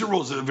mean, the Super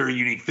Bowl is a very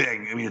unique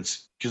thing. I mean,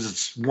 it's because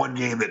it's one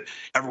game that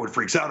everyone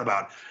freaks out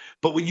about.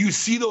 But when you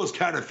see those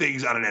kind of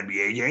things on an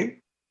NBA game,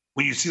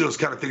 when you see those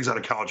kind of things on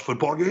a college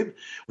football game,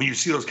 when you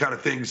see those kind of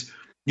things,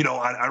 you know,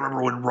 I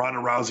remember when Ronda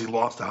Rousey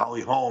lost to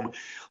Holly Holm,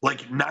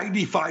 like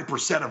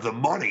 95% of the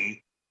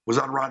money was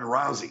on Ronda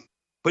Rousey,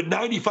 but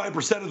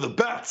 95% of the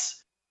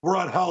bets were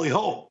on Holly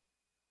Holm.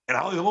 And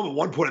Holly Holm at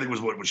one point, I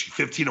think was she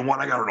 15-1?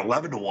 I got her at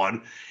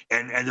 11-1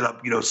 and ended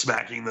up, you know,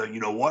 smacking the,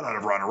 you know, what out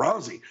of Ronda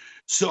Rousey.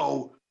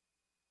 So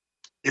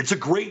it's a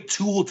great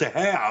tool to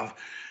have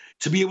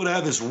to be able to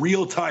have this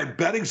real-time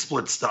betting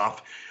split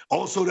stuff,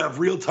 also to have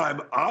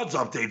real-time odds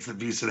updates that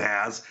VSiN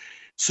has.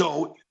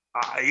 So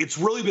it's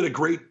really been a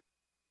great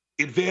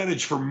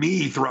advantage for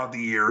me throughout the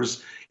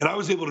years. And I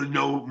was able to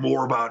know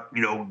more about,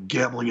 you know,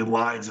 gambling and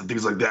lines and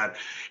things like that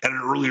at an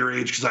earlier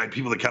age because I had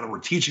people that kind of were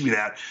teaching me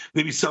that.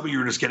 Maybe some of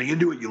you are just getting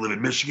into it. You live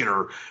in Michigan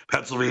or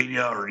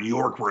Pennsylvania or New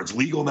York where it's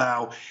legal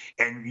now,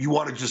 and you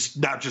want to just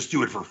not just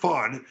do it for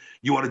fun.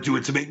 You want to do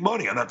it to make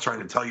money. I'm not trying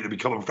to tell you to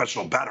become a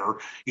professional bettor.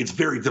 It's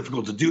very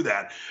difficult to do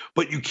that.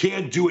 But you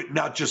can do it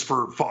not just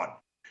for fun.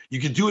 You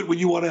can do it when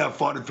you want to have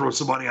fun and throw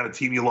some money on a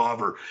team you love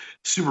or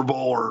Super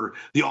Bowl or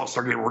the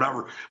All-Star game or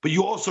whatever. But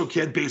you also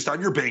can, based on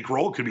your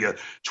bankroll, it could be a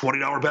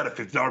 $20 bet, a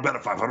 $50 bet, a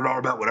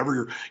 $500 bet,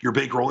 whatever your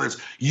bankroll is.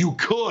 You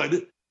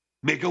could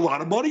make a lot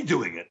of money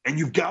doing it. And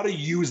you've got to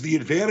use the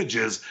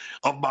advantages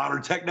of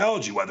modern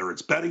technology, whether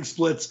it's betting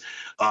splits,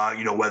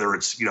 you know, whether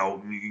it's, you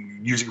know,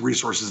 using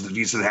resources that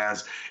VSiN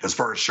has as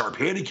far as sharp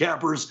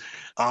handicappers.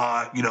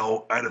 You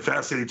know, I had a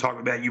fascinating talk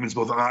with Matt Youmans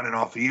both on and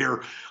off the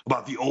air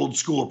about the old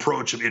school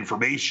approach of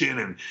information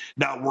and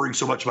not worrying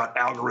so much about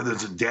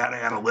algorithms and data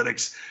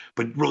analytics,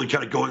 but really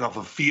kind of going off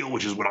of feel,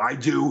 which is what I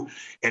do,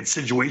 and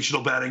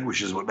situational betting,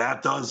 which is what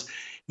Matt does.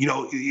 You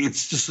know,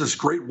 it's just this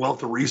great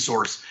wealth of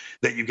resource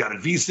that you've got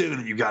at VSiN and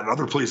that you've got in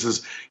other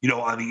places, you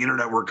know, on the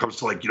internet where it comes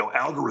to like, you know,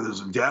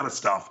 algorithms and data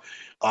stuff.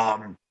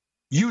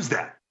 Use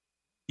that.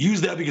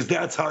 Use that because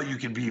that's how you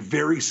can be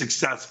very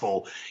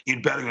successful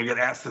in betting. I get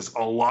asked this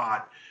a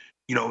lot,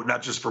 you know,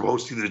 not just from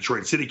hosting the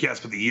Detroit City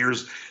Cast, but the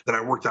years that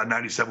I worked on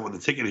 97 with the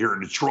ticket here in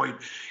Detroit.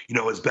 You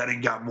know, as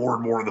betting got more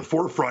and more in the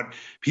forefront,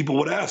 people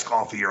would ask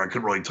off the air. I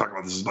couldn't really talk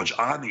about this as much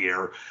on the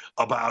air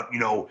about, you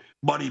know,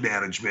 money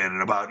management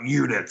and about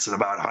units and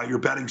about how you're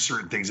betting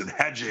certain things and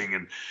hedging.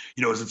 And,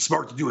 you know, is it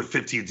smart to do a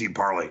 15-team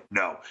parlay?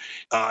 No.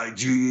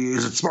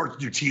 Is it smart to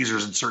do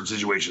teasers in certain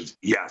situations?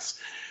 Yes.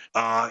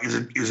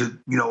 Is it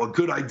you know, a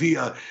good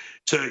idea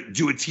to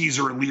do a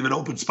teaser and leave an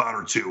open spot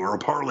or two, or a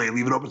parlay and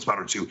leave an open spot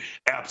or two?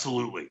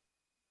 Absolutely.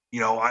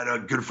 You know, I had a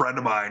good friend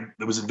of mine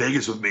that was in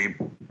Vegas with me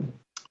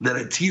that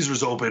had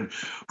teasers open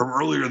from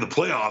earlier in the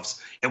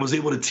playoffs and was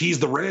able to tease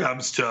the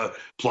Rams to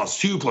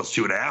 +2,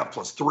 +2.5,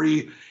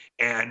 +3.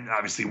 and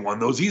obviously won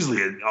those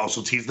easily. And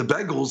also teased the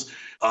Bengals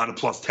to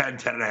plus 10,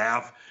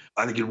 10.5.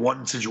 I think in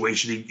one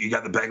situation, you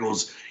got the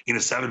Bengals in a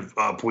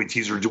 7-point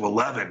teaser to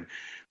 11.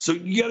 So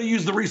you got to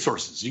use the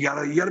resources. You got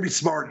to be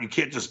smart. You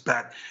can't just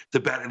bet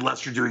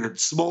unless you're doing it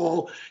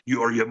small,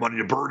 or you have money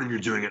to burn and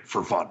you're doing it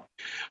for fun.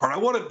 All right, I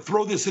want to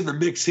throw this in the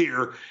mix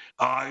here.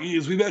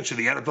 As we mentioned,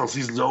 the NFL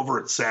season's over.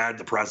 It's sad,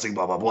 depressing,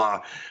 blah, blah,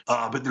 blah.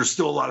 But there's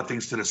still a lot of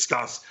things to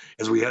discuss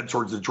as we head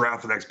towards the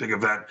draft, the next big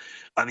event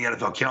on the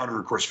NFL calendar,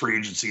 of course, free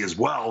agency as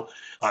well.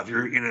 If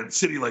you're in a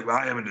city like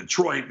I am in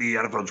Detroit, the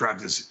NFL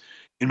draft is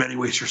in many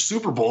ways your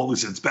Super Bowl, at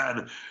least it's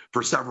been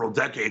for several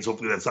decades.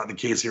 Hopefully that's not the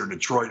case here in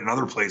Detroit and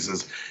other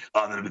places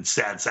that have been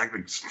sad.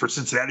 For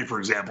Cincinnati, for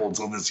example,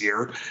 until this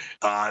year,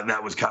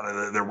 that was kind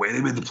of their way.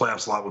 They made the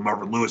playoffs a lot with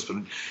Marvin Lewis, but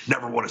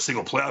never won a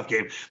single playoff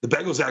game. The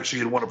Bengals actually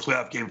had won a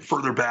playoff game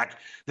further back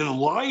than the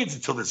Lions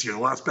until this year. The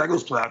last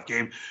Bengals playoff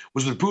game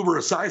was with Boomer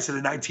Esiason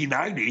in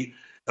 1990.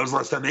 That was the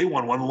last time they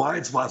won. When the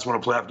Lions last won a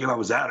playoff game, I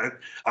was at it.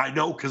 I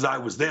know because I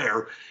was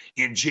there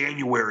in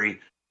January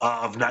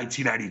of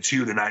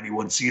 1992, the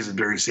 91 season.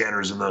 Barry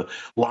Sanders and the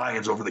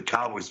Lions over the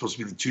Cowboys, supposed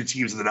to be the two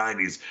teams in the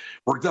 90s.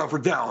 Worked out for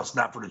Dallas,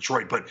 not for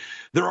Detroit. But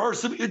there are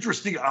some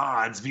interesting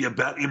odds via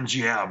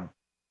BetMGM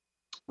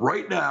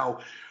right now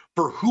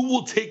for who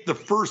will take the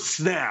first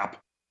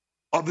snap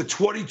of the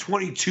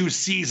 2022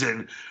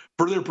 season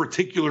for their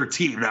particular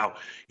team. Now,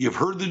 you've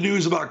heard the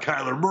news about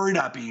Kyler Murray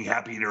not being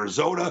happy in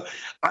Arizona.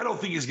 I don't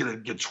think he's going to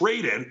get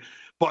traded.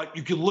 But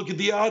you can look at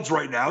the odds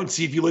right now and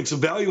see if you like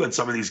some value on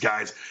some of these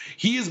guys.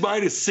 He is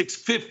minus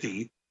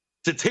 650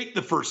 to take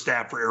the first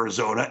snap for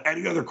Arizona.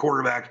 Any other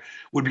quarterback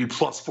would be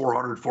plus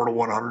 400, $4 to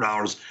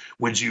 $100.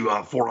 Wins you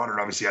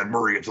 400, obviously, on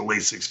Murray. It's a lay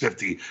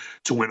 650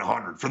 to win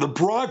 100. For the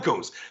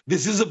Broncos,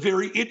 this is a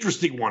very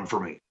interesting one for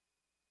me.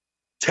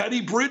 Teddy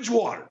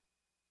Bridgewater,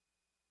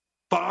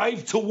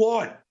 5 to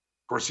 1. Of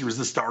course, he was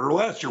the starter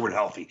last year when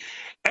healthy.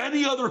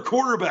 Any other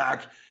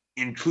quarterback,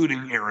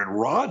 including Aaron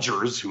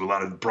Rodgers, who a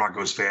lot of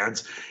Broncos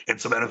fans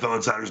and some NFL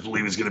insiders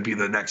believe is going to be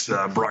the next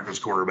Broncos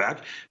quarterback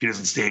if he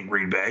doesn't stay in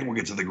Green Bay. We'll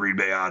get to the Green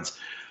Bay odds,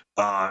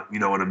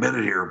 in a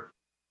minute here.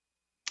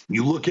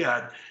 You look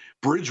at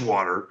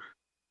Bridgewater,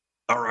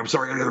 or I'm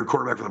sorry, any other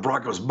quarterback for the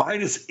Broncos,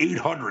 minus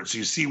 800. So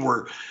you see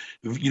where,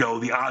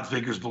 the odds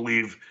makers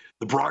believe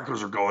the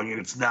Broncos are going, and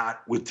it's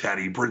not with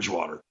Teddy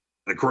Bridgewater.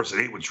 And of course, it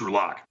ain't with Drew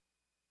Lock.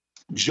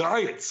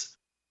 Giants,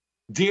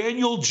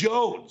 Daniel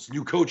Jones,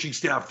 new coaching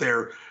staff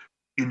there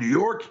in New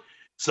York.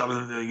 Some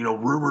of the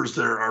rumors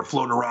that are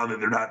floating around that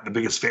they're not the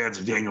biggest fans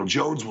of Daniel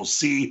Jones. We'll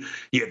see.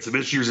 He had some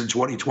issues in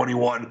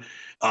 2021.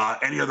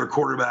 Any other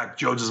quarterback,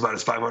 Jones is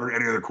minus 500.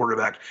 Any other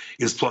quarterback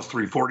is plus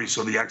 340.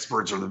 So the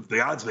experts or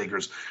the odds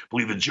makers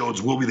believe that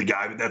Jones will be the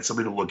guy, but that's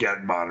something to look at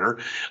and monitor.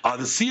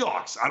 The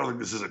Seahawks, I don't think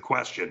this is a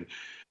question,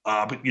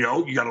 but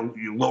you got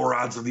lower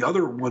odds than the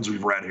other ones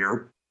we've read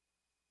here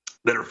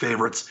that are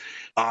favorites.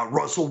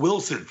 Russell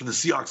Wilson for the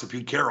Seahawks and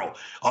Pete Carroll.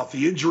 Off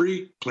the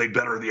injury, played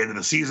better at the end of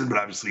the season, but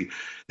obviously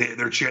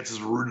their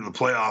chances were ruined in the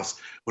playoffs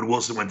when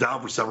Wilson went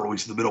down for several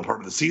weeks in the middle part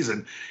of the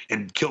season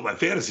and killed my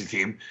fantasy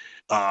team.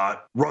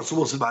 Russell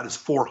Wilson minus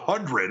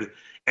 400.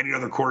 Any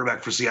other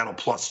quarterback for Seattle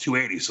plus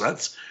 280. So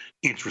that's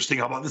interesting.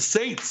 How about the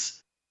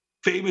Saints?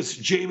 Famous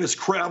Jameis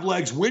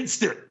Crablegs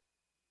Winston.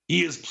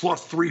 He is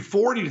plus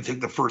 340 to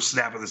take the first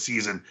snap of the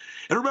season.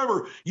 And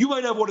remember, you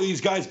might have one of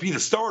these guys be the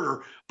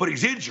starter, but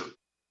he's injured.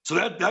 So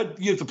that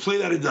you have to play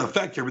that into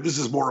effect here. But this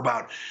is more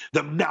about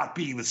them not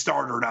being the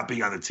starter or not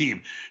being on the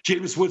team.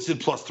 Jameis Winston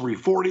plus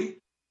 340.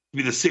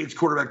 The Saints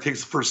quarterback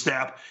takes the first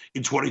snap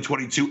in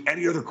 2022.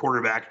 Any other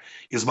quarterback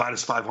is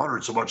minus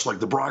 500. So much like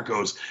the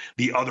Broncos,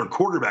 the other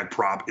quarterback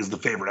prop is the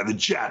favorite. And the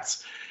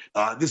Jets,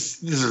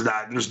 this is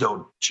not. There's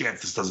no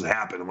chance this doesn't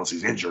happen unless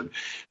he's injured.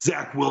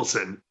 Zach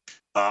Wilson,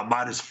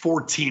 minus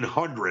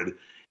 1,400.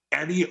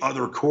 Any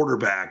other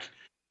quarterback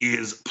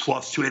is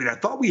plus 280. I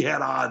thought we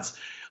had odds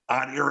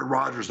on Aaron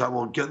Rodgers. I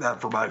won't get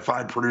that for my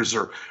fine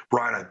producer,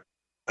 Brian.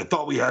 I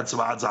thought we had some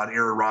odds on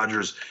Aaron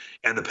Rodgers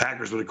and the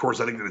Packers, but of course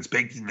I think that it's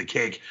baked in the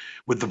cake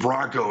with the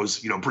Broncos.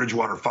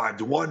 Bridgewater 5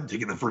 to 1,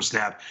 taking the first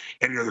snap.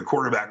 Any other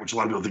quarterback, which a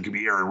lot of people think could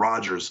be Aaron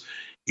Rodgers,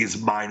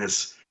 is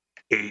minus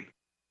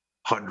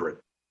 800.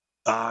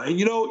 And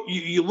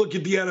you look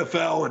at the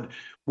NFL and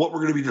what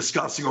we're going to be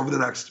discussing over the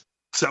next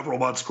several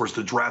months. Of course,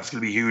 the draft's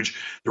going to be huge.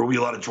 There will be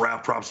a lot of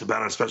draft props to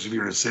bet on, especially if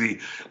you're in a city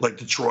like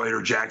Detroit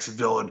or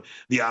Jacksonville, and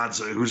the odds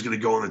of who's going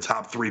to go in the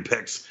top 3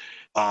 picks.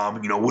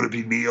 Would it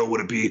be Neal?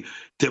 Would it be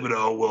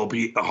Thibodeau? Will it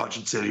be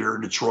Hutchinson here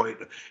in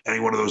Detroit? Any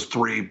one of those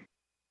 3?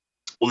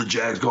 Will the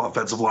Jags go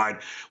offensive line?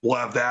 We'll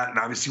have that, and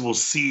obviously we'll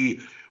see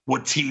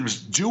what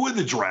teams do in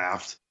the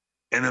draft.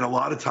 And then a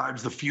lot of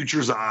times the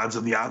futures odds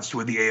and the odds to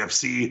win the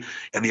AFC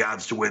and the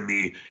odds to win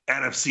the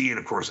NFC, and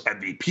of course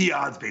MVP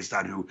odds based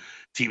on who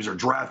teams are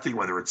drafting,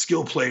 whether it's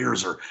skill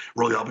players or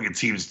really helping a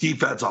team's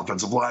defense,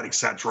 offensive line,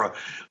 etc.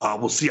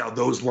 We'll see how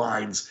those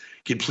lines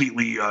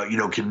completely,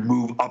 can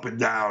move up and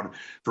down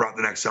throughout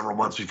the next several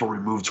months before we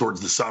move towards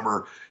the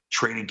summer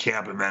training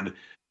camp. And then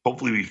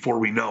hopefully before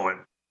we know it,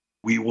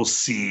 we will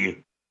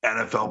see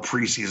NFL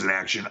preseason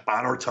action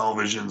on our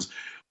televisions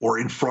or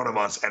in front of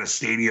us at a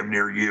stadium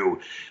near you.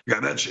 Like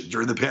I mentioned,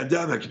 during the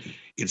pandemic,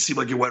 it seemed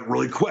like it went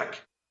really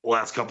quick the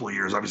last couple of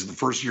years. Obviously, the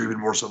first year, even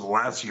more so than the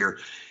last year,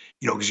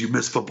 because you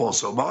missed football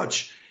so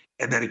much.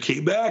 And then it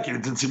came back, and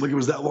it didn't seem like it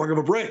was that long of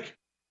a break.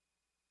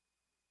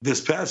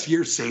 This past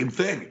year, same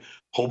thing.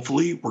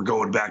 Hopefully, we're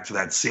going back to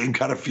that same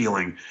kind of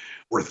feeling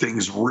where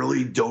things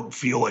really don't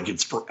feel like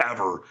it's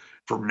forever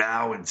from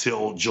now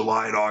until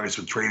July and August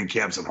with training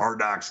camps and Hard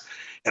Knocks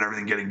and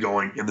everything getting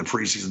going in the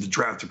preseason. The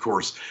draft, of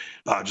course,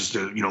 just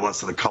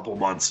less than a couple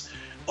months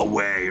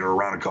away, or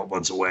around a couple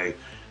months away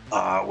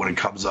when it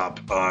comes up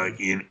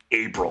in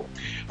April.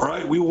 All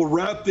right, we will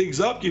wrap things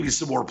up, give you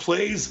some more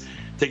plays,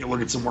 take a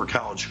look at some more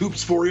college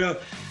hoops for you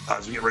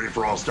as we get ready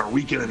for All-Star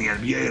Weekend in the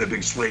NBA and a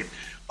big slate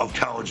of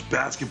college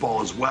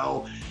basketball as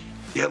well.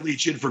 Dan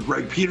Leach in for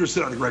Greg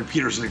Peterson on the Greg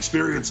Peterson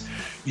Experience.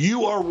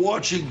 You are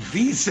watching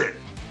VSiN,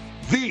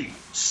 the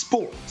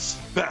Sports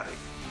Betting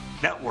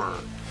Network.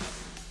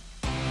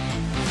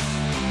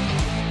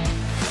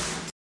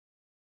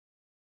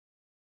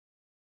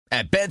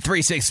 At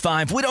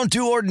Bet365, we don't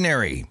do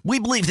ordinary. We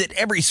believe that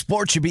every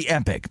sport should be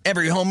epic.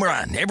 Every home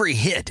run, every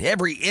hit,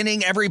 every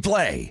inning, every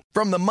play.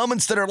 From the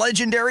moments that are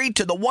legendary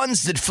to the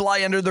ones that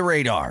fly under the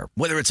radar.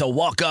 Whether it's a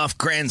walk-off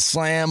grand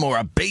slam or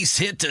a base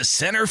hit to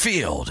center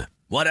field.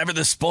 Whatever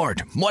the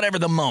sport, whatever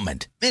the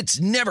moment.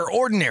 It's never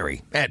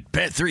ordinary at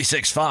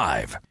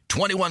Bet365.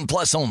 21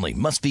 plus only.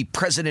 Must be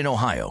present in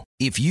Ohio.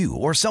 If you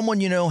or someone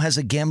you know has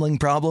a gambling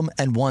problem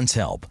and wants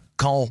help,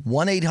 call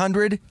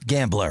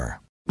 1-800-GAMBLER.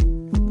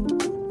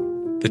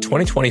 The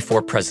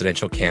 2024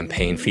 presidential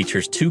campaign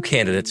features two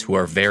candidates who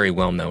are very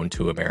well known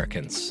to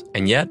Americans.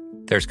 And yet,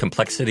 there's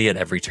complexity at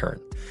every turn.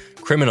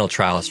 Criminal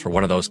trials for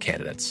one of those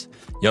candidates.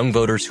 Young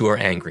voters who are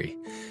angry.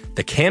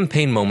 The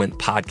Campaign Moment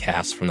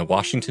podcast from the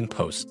Washington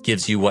Post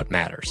gives you what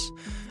matters.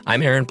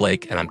 I'm Aaron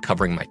Blake, and I'm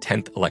covering my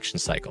 10th election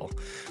cycle.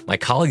 My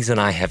colleagues and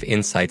I have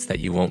insights that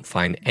you won't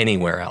find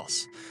anywhere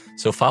else.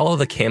 So follow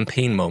The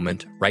Campaign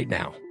Moment right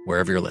now,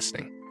 wherever you're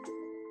listening.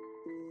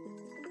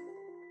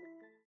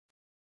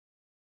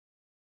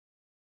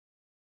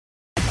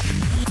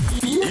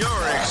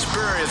 You're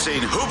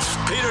experiencing Hoops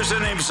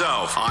Peterson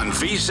himself on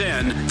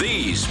VSiN,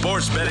 the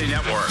Sports Betting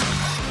Network.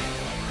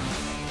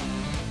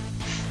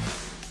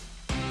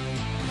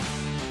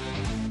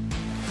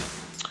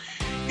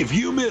 If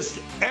you missed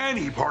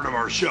any part of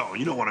our show,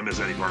 you don't want to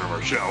miss any part of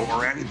our show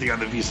or anything on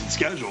the VSiN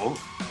schedule,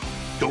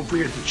 don't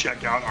forget to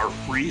check out our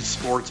free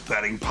sports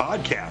betting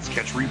podcast.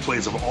 Catch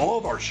replays of all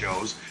of our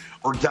shows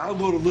or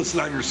download and listen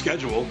on your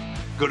schedule.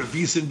 Go to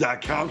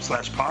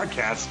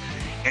vsin.com/podcast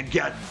and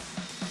get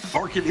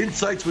Market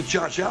Insights with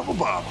Josh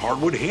Applebaum,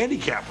 Hardwood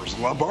Handicappers,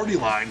 Lombardi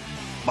Line,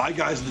 My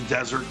Guys in the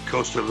Desert,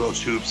 Coast to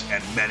Coast Hoops,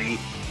 and many,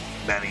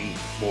 many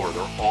more.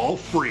 They're all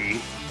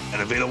free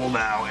and available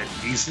now at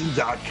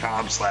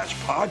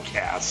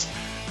vsin.com/podcasts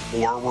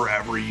or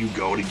wherever you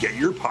go to get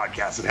your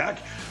podcasts. And heck,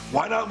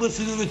 why not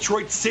listen to the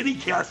Detroit City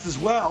Cast as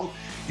well?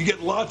 You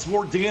get lots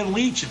more Dan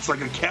Leach. It's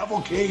like a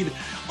cavalcade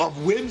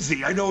of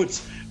whimsy. I know it's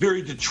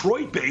very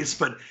Detroit-based,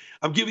 but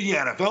I'm giving you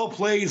NFL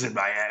plays and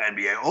my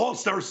NBA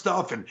All-Star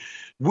stuff and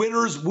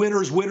winners,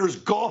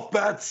 golf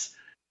bets.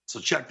 So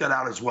check that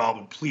out as well.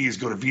 But please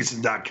go to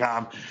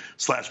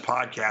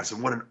vsin.com/podcast.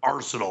 And what an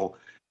arsenal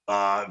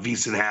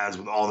VSiN has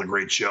with all the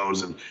great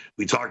shows. And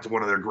we talked to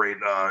one of their great,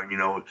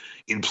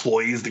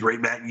 employees, the great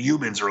Matt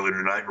Humans earlier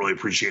tonight. Really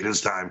appreciate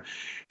his time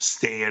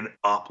staying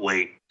up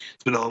late.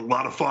 It's been a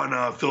lot of fun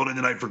filling in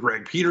tonight for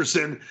Greg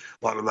Peterson,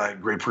 a lot of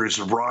that great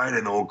producer Brian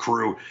and the whole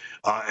crew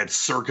at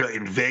Circa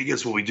in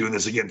Vegas. We'll be doing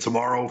this again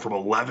tomorrow from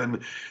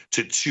 11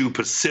 to 2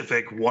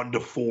 Pacific, 1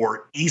 to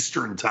 4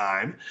 Eastern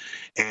time.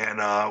 And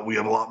we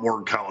have a lot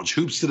more college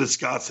hoops to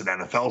discuss and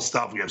NFL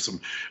stuff. We have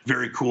some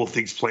very cool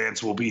things planned.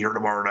 So we'll be here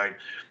tomorrow night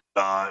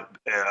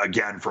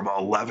again from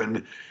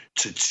 11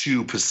 to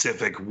 2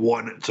 Pacific,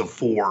 1 to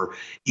 4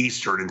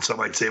 Eastern. And some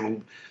might say, well,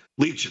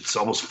 Leach, it's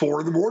almost 4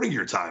 in the morning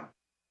your time.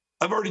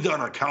 I've already done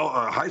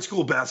a high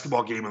school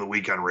basketball game of the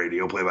week on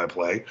radio,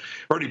 play-by-play.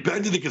 I've already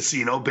been to the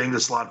casino, banged the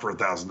slot for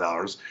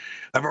 $1,000.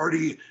 I've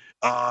already,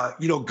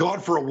 gone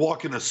for a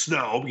walk in the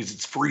snow because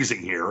it's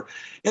freezing here.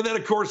 And then,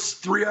 of course,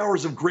 3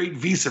 hours of great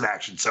VSiN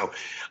action. So,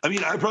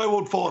 I probably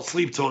won't fall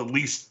asleep till at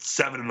least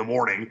 7 in the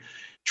morning.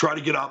 Try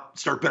to get up,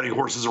 start betting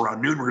horses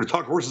around noon. We're going to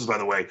talk horses, by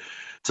the way,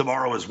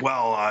 tomorrow as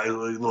well. A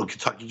little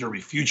Kentucky Derby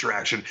future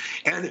action.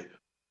 And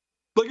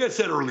like I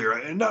said earlier,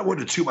 I'm not one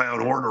to toot my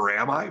own horn, or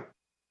am I?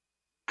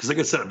 Because like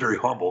I said, I'm very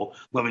humble,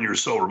 11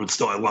 years sober, but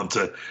still I love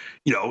to,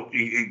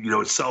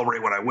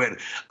 celebrate when I win.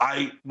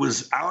 I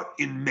was out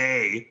in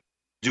May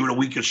doing a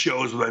week of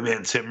shows with my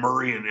man Tim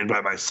Murray and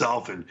by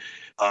myself and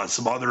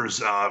some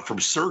others from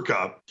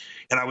Circa,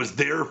 and I was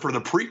there for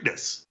the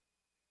Preakness.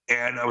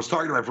 And I was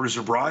talking to my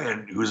producer,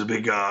 Brian, who's a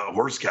big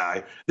horse guy.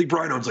 I think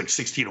Brian owns like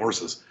 16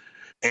 horses.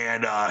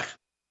 And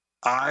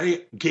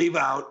I gave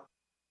out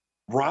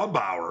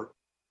Rombauer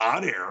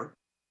on air.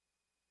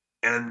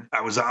 And I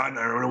was on,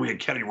 I don't know, we had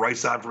Kenny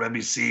Rice on from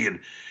NBC. And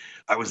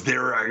I was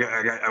there.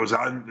 I was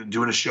on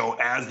doing a show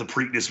as the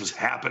Preakness was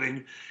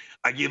happening.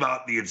 I gave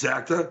out the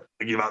Exacta.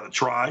 I gave out the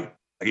Try.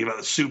 I gave out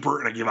the Super,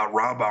 and I gave out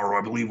Rombauer, who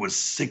I believe was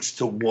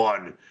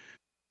 6-1. If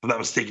I'm not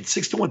mistaken,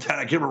 6-1, 10.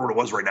 I can't remember what it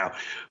was right now.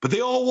 But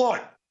they all won.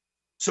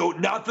 So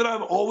not that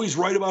I'm always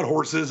right about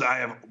horses. I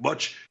have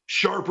much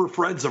sharper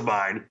friends of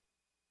mine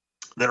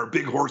that are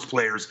big horse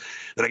players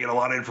that I get a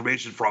lot of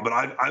information from. But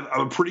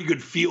I'm a pretty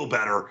good feel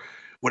better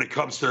when it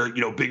comes to,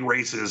 big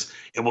races.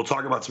 And we'll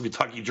talk about some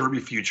Kentucky Derby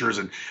futures.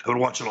 And I've been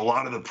watching a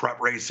lot of the prep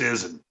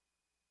races and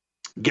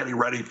getting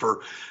ready for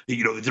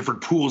the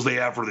different pools they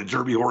have for the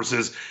Derby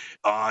horses,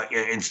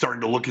 and starting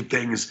to look at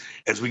things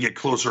as we get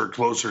closer and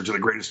closer to the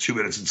greatest 2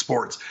 minutes in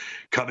sports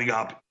coming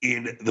up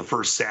in the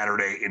first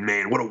Saturday in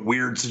May. And what a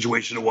weird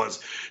situation it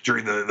was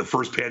during the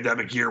first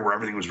pandemic year where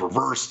everything was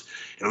reversed,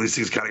 and at least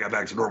things kind of got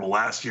back to normal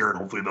last year, and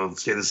hopefully they'll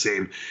stay the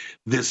same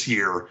this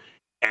year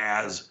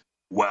as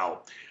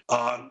well.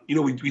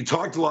 We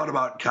talked a lot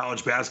about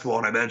college basketball,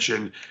 and I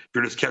mentioned, if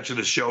you're just catching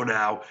the show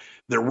now,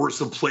 there were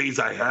some plays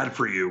I had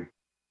for you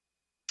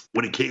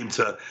when it came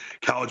to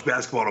college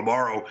basketball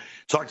tomorrow.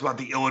 Talked about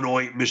the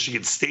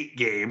Illinois-Michigan State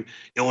game.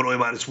 Illinois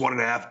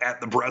 -1.5 at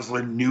the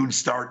Breslin, noon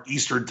start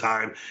Eastern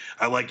time.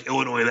 I like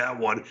Illinois in that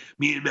one.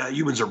 Me and Matt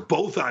Humans are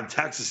both on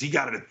Texas. He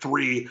got it at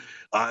 3,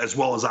 as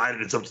well as I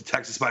did. It's up to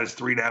Texas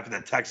 -3.5 in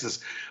that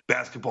Texas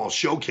basketball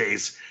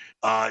showcase.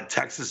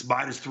 Texas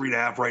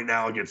 -3.5 right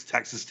now against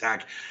Texas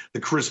Tech. The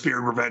Chris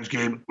Beard revenge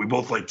game. We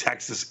both like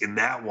Texas in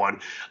that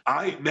one.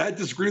 Matt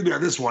disagreed with me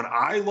on this one.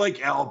 I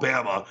like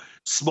Alabama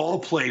small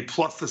play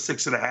plus the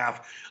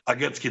 6.5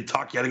 against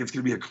Kentucky. I think it's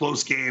going to be a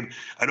close game.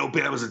 I know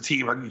Bama's a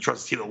team. I can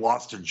trust a team that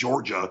lost to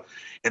Georgia,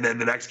 and then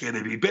the next game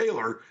they beat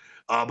Baylor.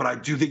 But I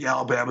do think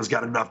Alabama's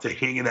got enough to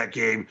hang in that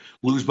game,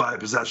 lose by a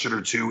possession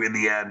or two in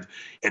the end,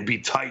 and be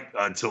tight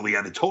until the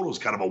end. The total is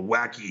kind of a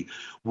wacky,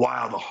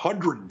 wild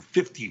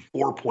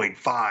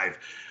 154.5.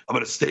 I'm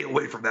going to stay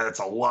away from that. It's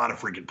a lot of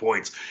freaking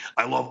points.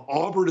 I love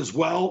Auburn as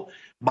well.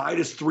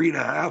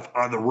 -3.5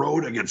 on the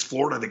road against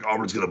Florida. I think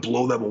Auburn's going to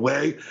blow them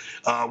away.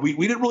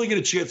 We didn't really get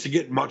a chance to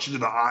get much into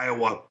the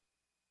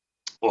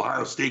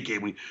Ohio State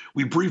game.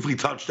 We briefly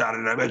touched on it,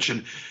 and I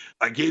mentioned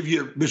I gave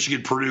you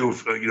Michigan-Purdue,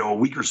 a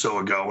week or so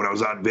ago when I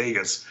was out in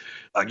Vegas.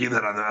 I gave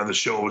that on the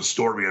show with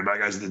Stormy and my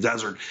guys in the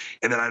desert.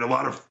 And then I had a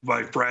lot of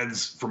my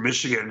friends from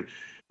Michigan,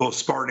 both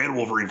Spartan and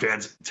Wolverine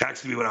fans,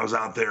 texted me when I was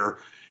out there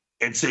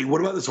and saying,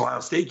 what about this Ohio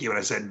State game? And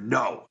I said,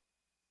 no.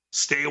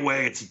 Stay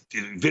away. It's a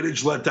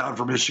vintage letdown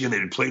for Michigan. They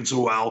had played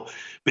so well.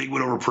 Big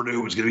win over Purdue.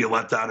 It was going to be a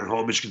letdown at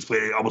home. Michigan's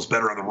played almost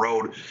better on the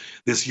road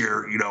this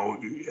year,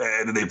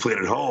 and then they played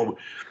at home.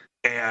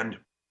 And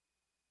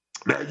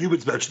Matt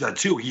Humans mentioned that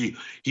too. He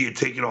had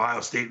taken Ohio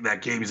State in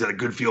that game. He's had a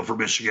good feel for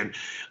Michigan.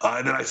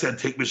 And then I said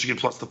take Michigan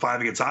plus the 5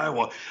 against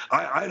Iowa.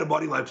 I had a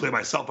money line play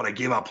myself, but I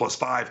gave out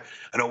 +5.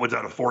 I know it went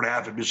down to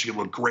 4.5, and Michigan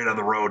looked great on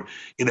the road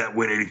in that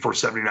win,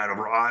 84-79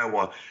 over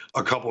Iowa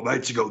a couple of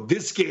nights ago.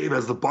 This game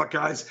has the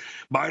Buckeyes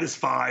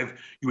 -5.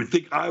 You would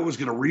think Iowa's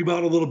going to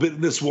rebound a little bit in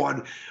this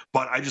one,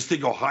 but I just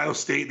think Ohio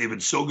State, they've been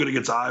so good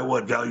against Iowa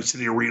at Value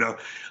City Arena.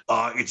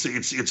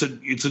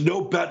 It's a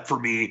no bet for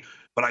me.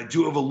 But I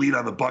do have a lead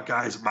on the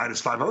Buckeyes at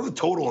 -5. I love the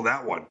total in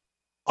that one.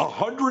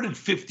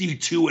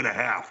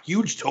 152.5.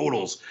 Huge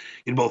totals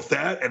in both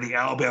that and the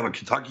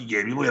Alabama-Kentucky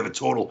game. You only have a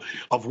total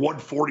of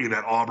 140 in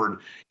that Auburn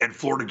and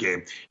Florida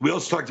game. We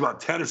also talked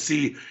about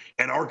Tennessee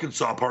and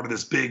Arkansas, part of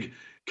this big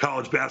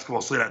college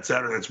basketball slate on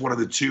Saturday. That's one of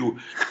the 2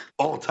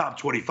 all top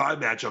 25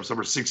 matchups.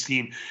 Number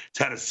 16,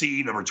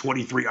 Tennessee. Number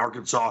 23,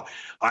 Arkansas.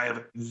 I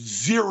have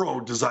zero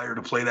desire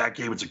to play that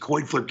game. It's a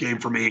coin flip game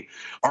for me.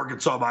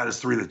 Arkansas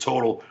 -3, the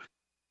total.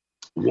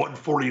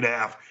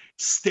 140.5.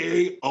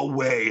 Stay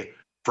away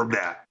from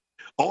that.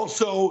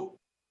 Also,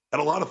 had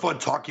a lot of fun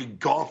talking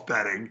golf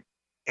betting,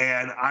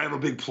 and I have a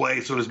big play.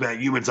 So does Matt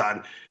Humans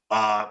on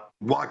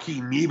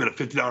Joaquin Niemann, a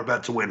 $50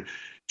 bet to win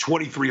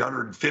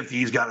 $2,350.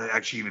 He's got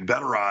actually even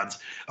better odds.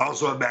 I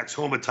also have Max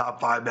Homa top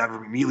 5,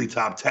 Maverick McNeely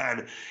top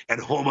 10, and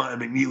Homa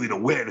and McNeely to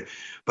win.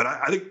 But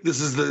I think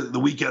this is the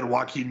weekend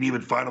Joaquin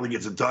Niemann finally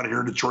gets it done here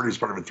in Detroit. He's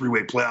part of a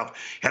 3-way playoff.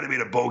 Hadn't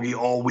made a bogey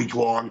all week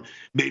long.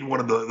 Made one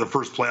of the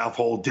first playoff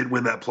hole. Did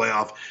win that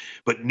playoff.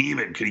 But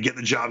Niemann, can he get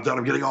the job done?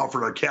 I'm getting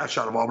offered a cash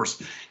out of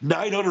almost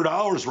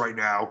 $900 right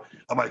now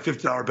on my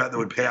 $50 bet that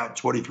would pay out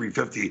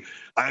 $2,350.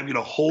 I am going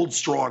to hold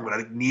strong, but I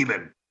think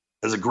Niemann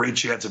has a great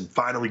chance of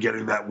finally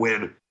getting that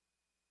win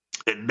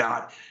and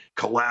not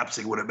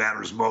collapsing when it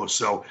matters most.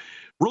 So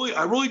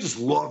I really just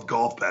love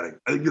golf betting.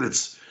 I think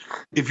that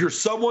if you're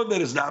someone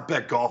that has not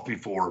bet golf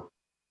before,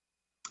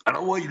 I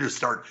don't want you to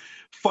start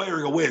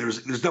firing away.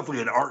 There's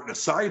definitely an art and a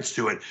science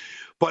to it.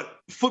 But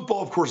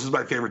football, of course, is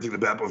my favorite thing to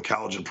bet, both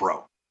college and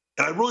pro.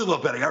 And I really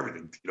love betting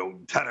everything.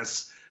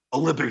 Tennis,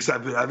 Olympics.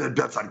 I've had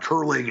bets on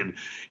curling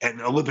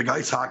and Olympic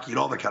ice hockey and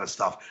all that kind of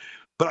stuff.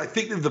 But I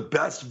think that the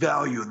best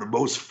value and the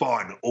most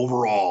fun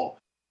overall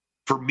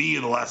for me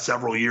in the last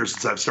several years,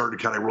 since I've started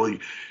to kind of really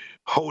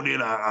hone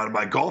in on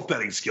my golf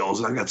betting skills,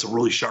 and I've got some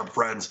really sharp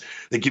friends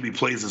that give me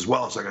plays as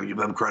well, so I got to give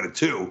them credit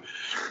too,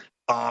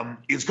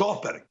 is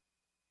golf betting.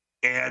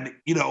 And,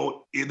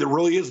 there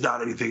really is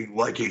not anything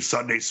like a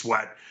Sunday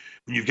sweat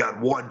when you've got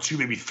 1, 2,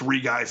 maybe 3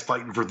 guys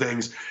fighting for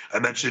things. I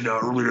mentioned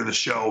earlier in the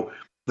show,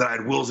 that I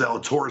had Will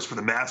Zalatoris for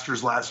the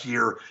Masters last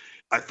year.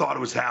 I thought it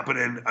was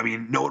happening. I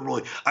mean, no one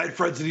really – I had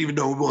friends that didn't even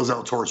know who Will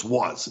Zalatoris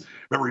was.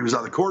 Remember, he was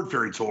on the Corn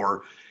Ferry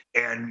Tour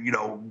and, you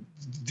know,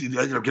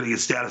 ended up getting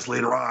his status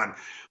later on,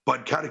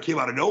 but kind of came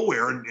out of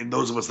nowhere. And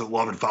those of us that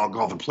love and follow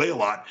golf and play a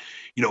lot,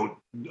 you know,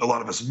 a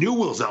lot of us knew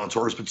Will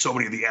Zalatoris, but so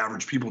many of the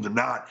average people did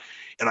not.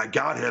 And I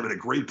got him at a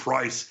great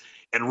price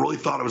and really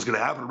thought it was going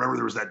to happen. Remember,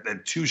 there was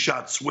that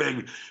two-shot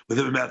swing with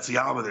him and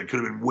Matsuyama that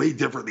could have been way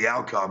different, the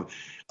outcome.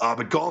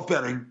 But golf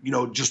betting, you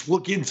know, just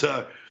look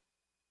into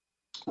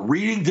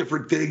reading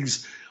different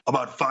things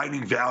about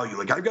finding value.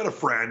 Like, I've got a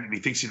friend, and he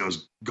thinks he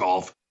knows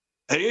golf,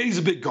 and he's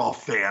a big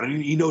golf fan,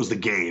 and he knows the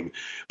game,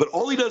 but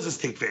all he does is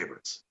take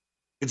favorites.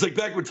 It's like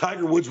back when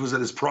Tiger Woods was at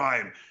his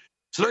prime.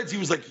 Sometimes he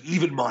was like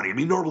even money. I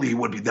mean, normally he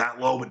wouldn't be that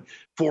low, but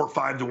 4 or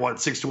 5 to 1,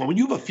 6 to 1. When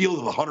you have a field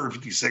of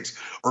 156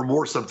 or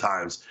more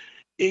sometimes,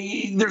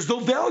 there's no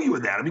value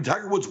in that. I mean,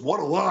 Tiger Woods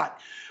won a lot,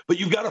 but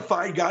you've got to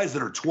find guys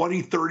that are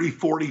 20, 30,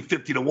 40,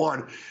 50 to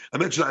 1. I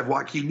mentioned I have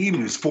Joaquin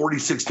Niemann, who's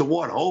 46 to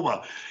 1.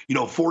 Homa,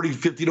 40,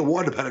 50 to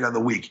 1, depending on the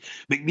week.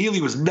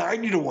 McNeely was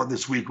 90 to 1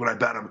 this week when I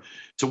bet him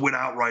to win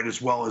outright,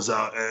 as well as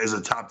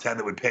a top 10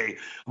 that would pay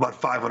about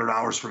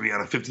 $500 for me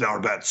on a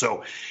 $50 bet.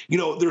 So,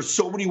 there's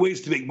so many ways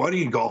to make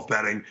money in golf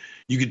betting.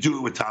 You could do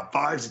it with top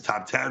 5s and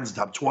top 10s and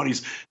top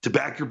 20s to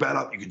back your bet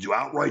up. You could do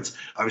outrights.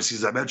 Obviously,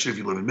 as I mentioned, if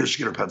you live in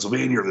Michigan or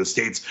Pennsylvania or the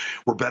states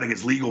where betting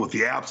is legal with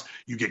the apps,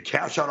 you get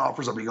cash out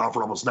offers. I'm being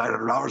offered almost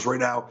 $900 right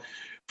now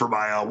for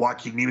my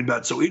Joaquin Niemann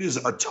bet. So it is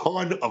a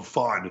ton of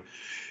fun.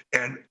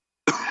 And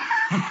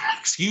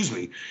excuse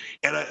me,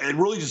 and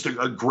really just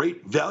a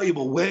great,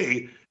 valuable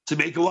way to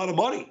make a lot of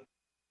money.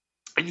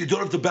 And you don't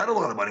have to bet a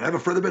lot of money. I have a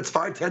friend that bets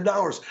 $5,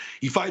 $10.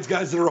 He finds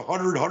guys that are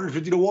 100,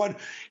 150 to 1.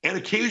 And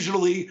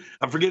occasionally,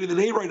 I'm forgetting the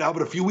name right now,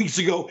 but a few weeks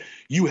ago,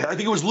 I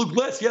think it was Luke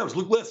List. Yeah, it was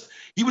Luke List.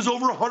 He was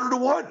over 100 to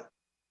 1.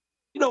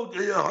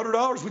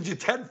 $100 wins you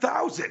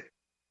 $10,000.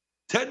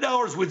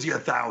 $10 wins you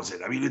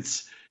 $1,000. I mean,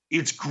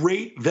 it's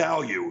great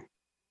value.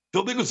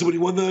 Phil Mickelson, when he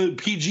won the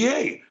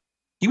PGA,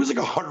 he was like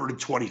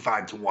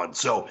 125 to 1.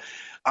 So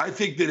I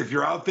think that if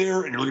you're out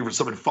there and you're looking for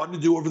something fun to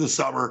do over the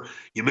summer,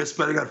 you miss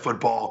betting on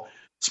football,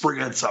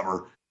 spring and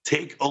summer,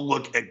 take a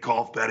look at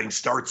golf betting.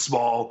 Start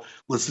small.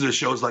 Listen to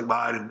shows like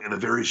mine and the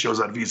various shows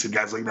on VSiN,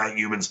 guys like Matt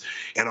Humans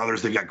and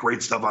others. They got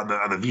great stuff on the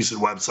VSiN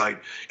website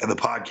and the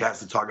podcast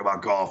that talk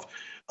about golf.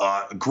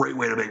 A great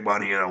way to make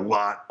money and a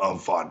lot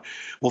of fun.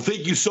 Well,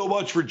 thank you so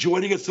much for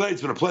joining us tonight.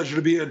 It's been a pleasure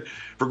to be in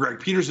for Greg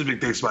Peterson.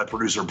 Big thanks to my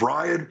producer,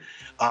 Brian.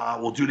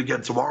 We'll do it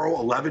again tomorrow,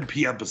 11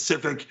 p.m.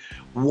 Pacific,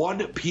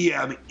 1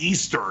 p.m.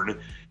 Eastern.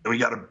 And we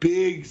got a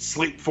big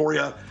slate for you.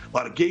 A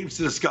lot of games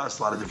to discuss,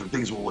 a lot of different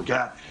things we'll look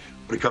at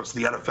when it comes to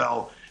the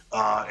NFL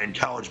and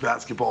college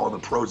basketball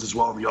and the pros as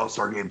well, and the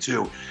All-Star game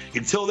too.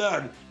 Until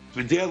then, it's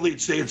been Dan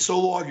Leach saying so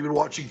long. You've been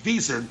watching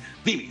VSiN,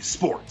 the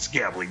Sports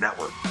Gambling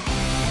Network.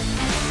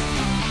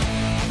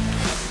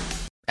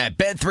 At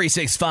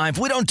Bet365,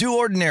 we don't do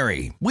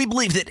ordinary. We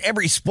believe that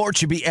every sport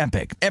should be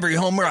epic. Every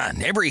home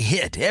run, every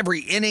hit,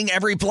 every inning,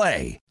 every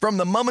play. From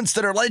the moments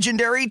that are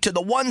legendary to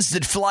the ones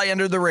that fly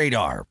under the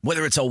radar.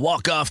 Whether it's a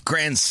walk-off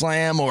grand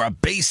slam or a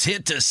base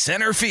hit to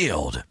center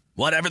field.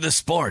 Whatever the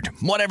sport,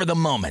 whatever the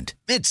moment.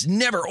 It's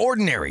never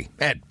ordinary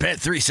at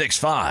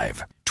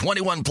Bet365.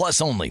 21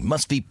 plus only.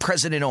 Must be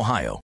present in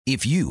Ohio.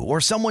 If you or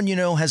someone you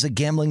know has a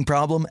gambling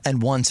problem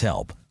and wants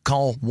help,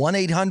 call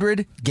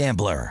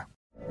 1-800-GAMBLER.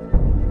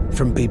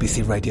 From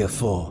BBC Radio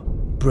 4,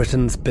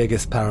 Britain's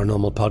biggest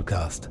paranormal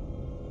podcast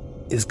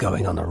is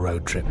going on a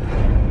road trip.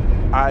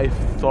 I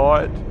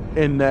thought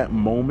in that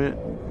moment,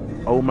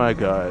 oh my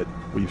God,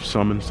 we've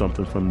summoned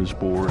something from this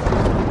board.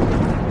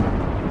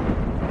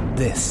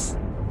 This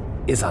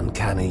is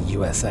Uncanny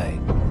USA.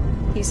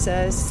 He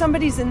says,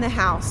 somebody's in the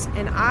house,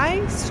 and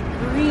I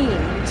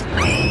screamed.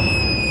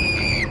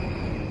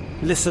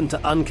 Listen to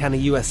Uncanny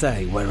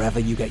USA wherever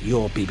you get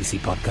your BBC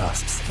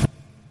podcasts,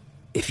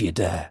 if you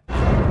dare.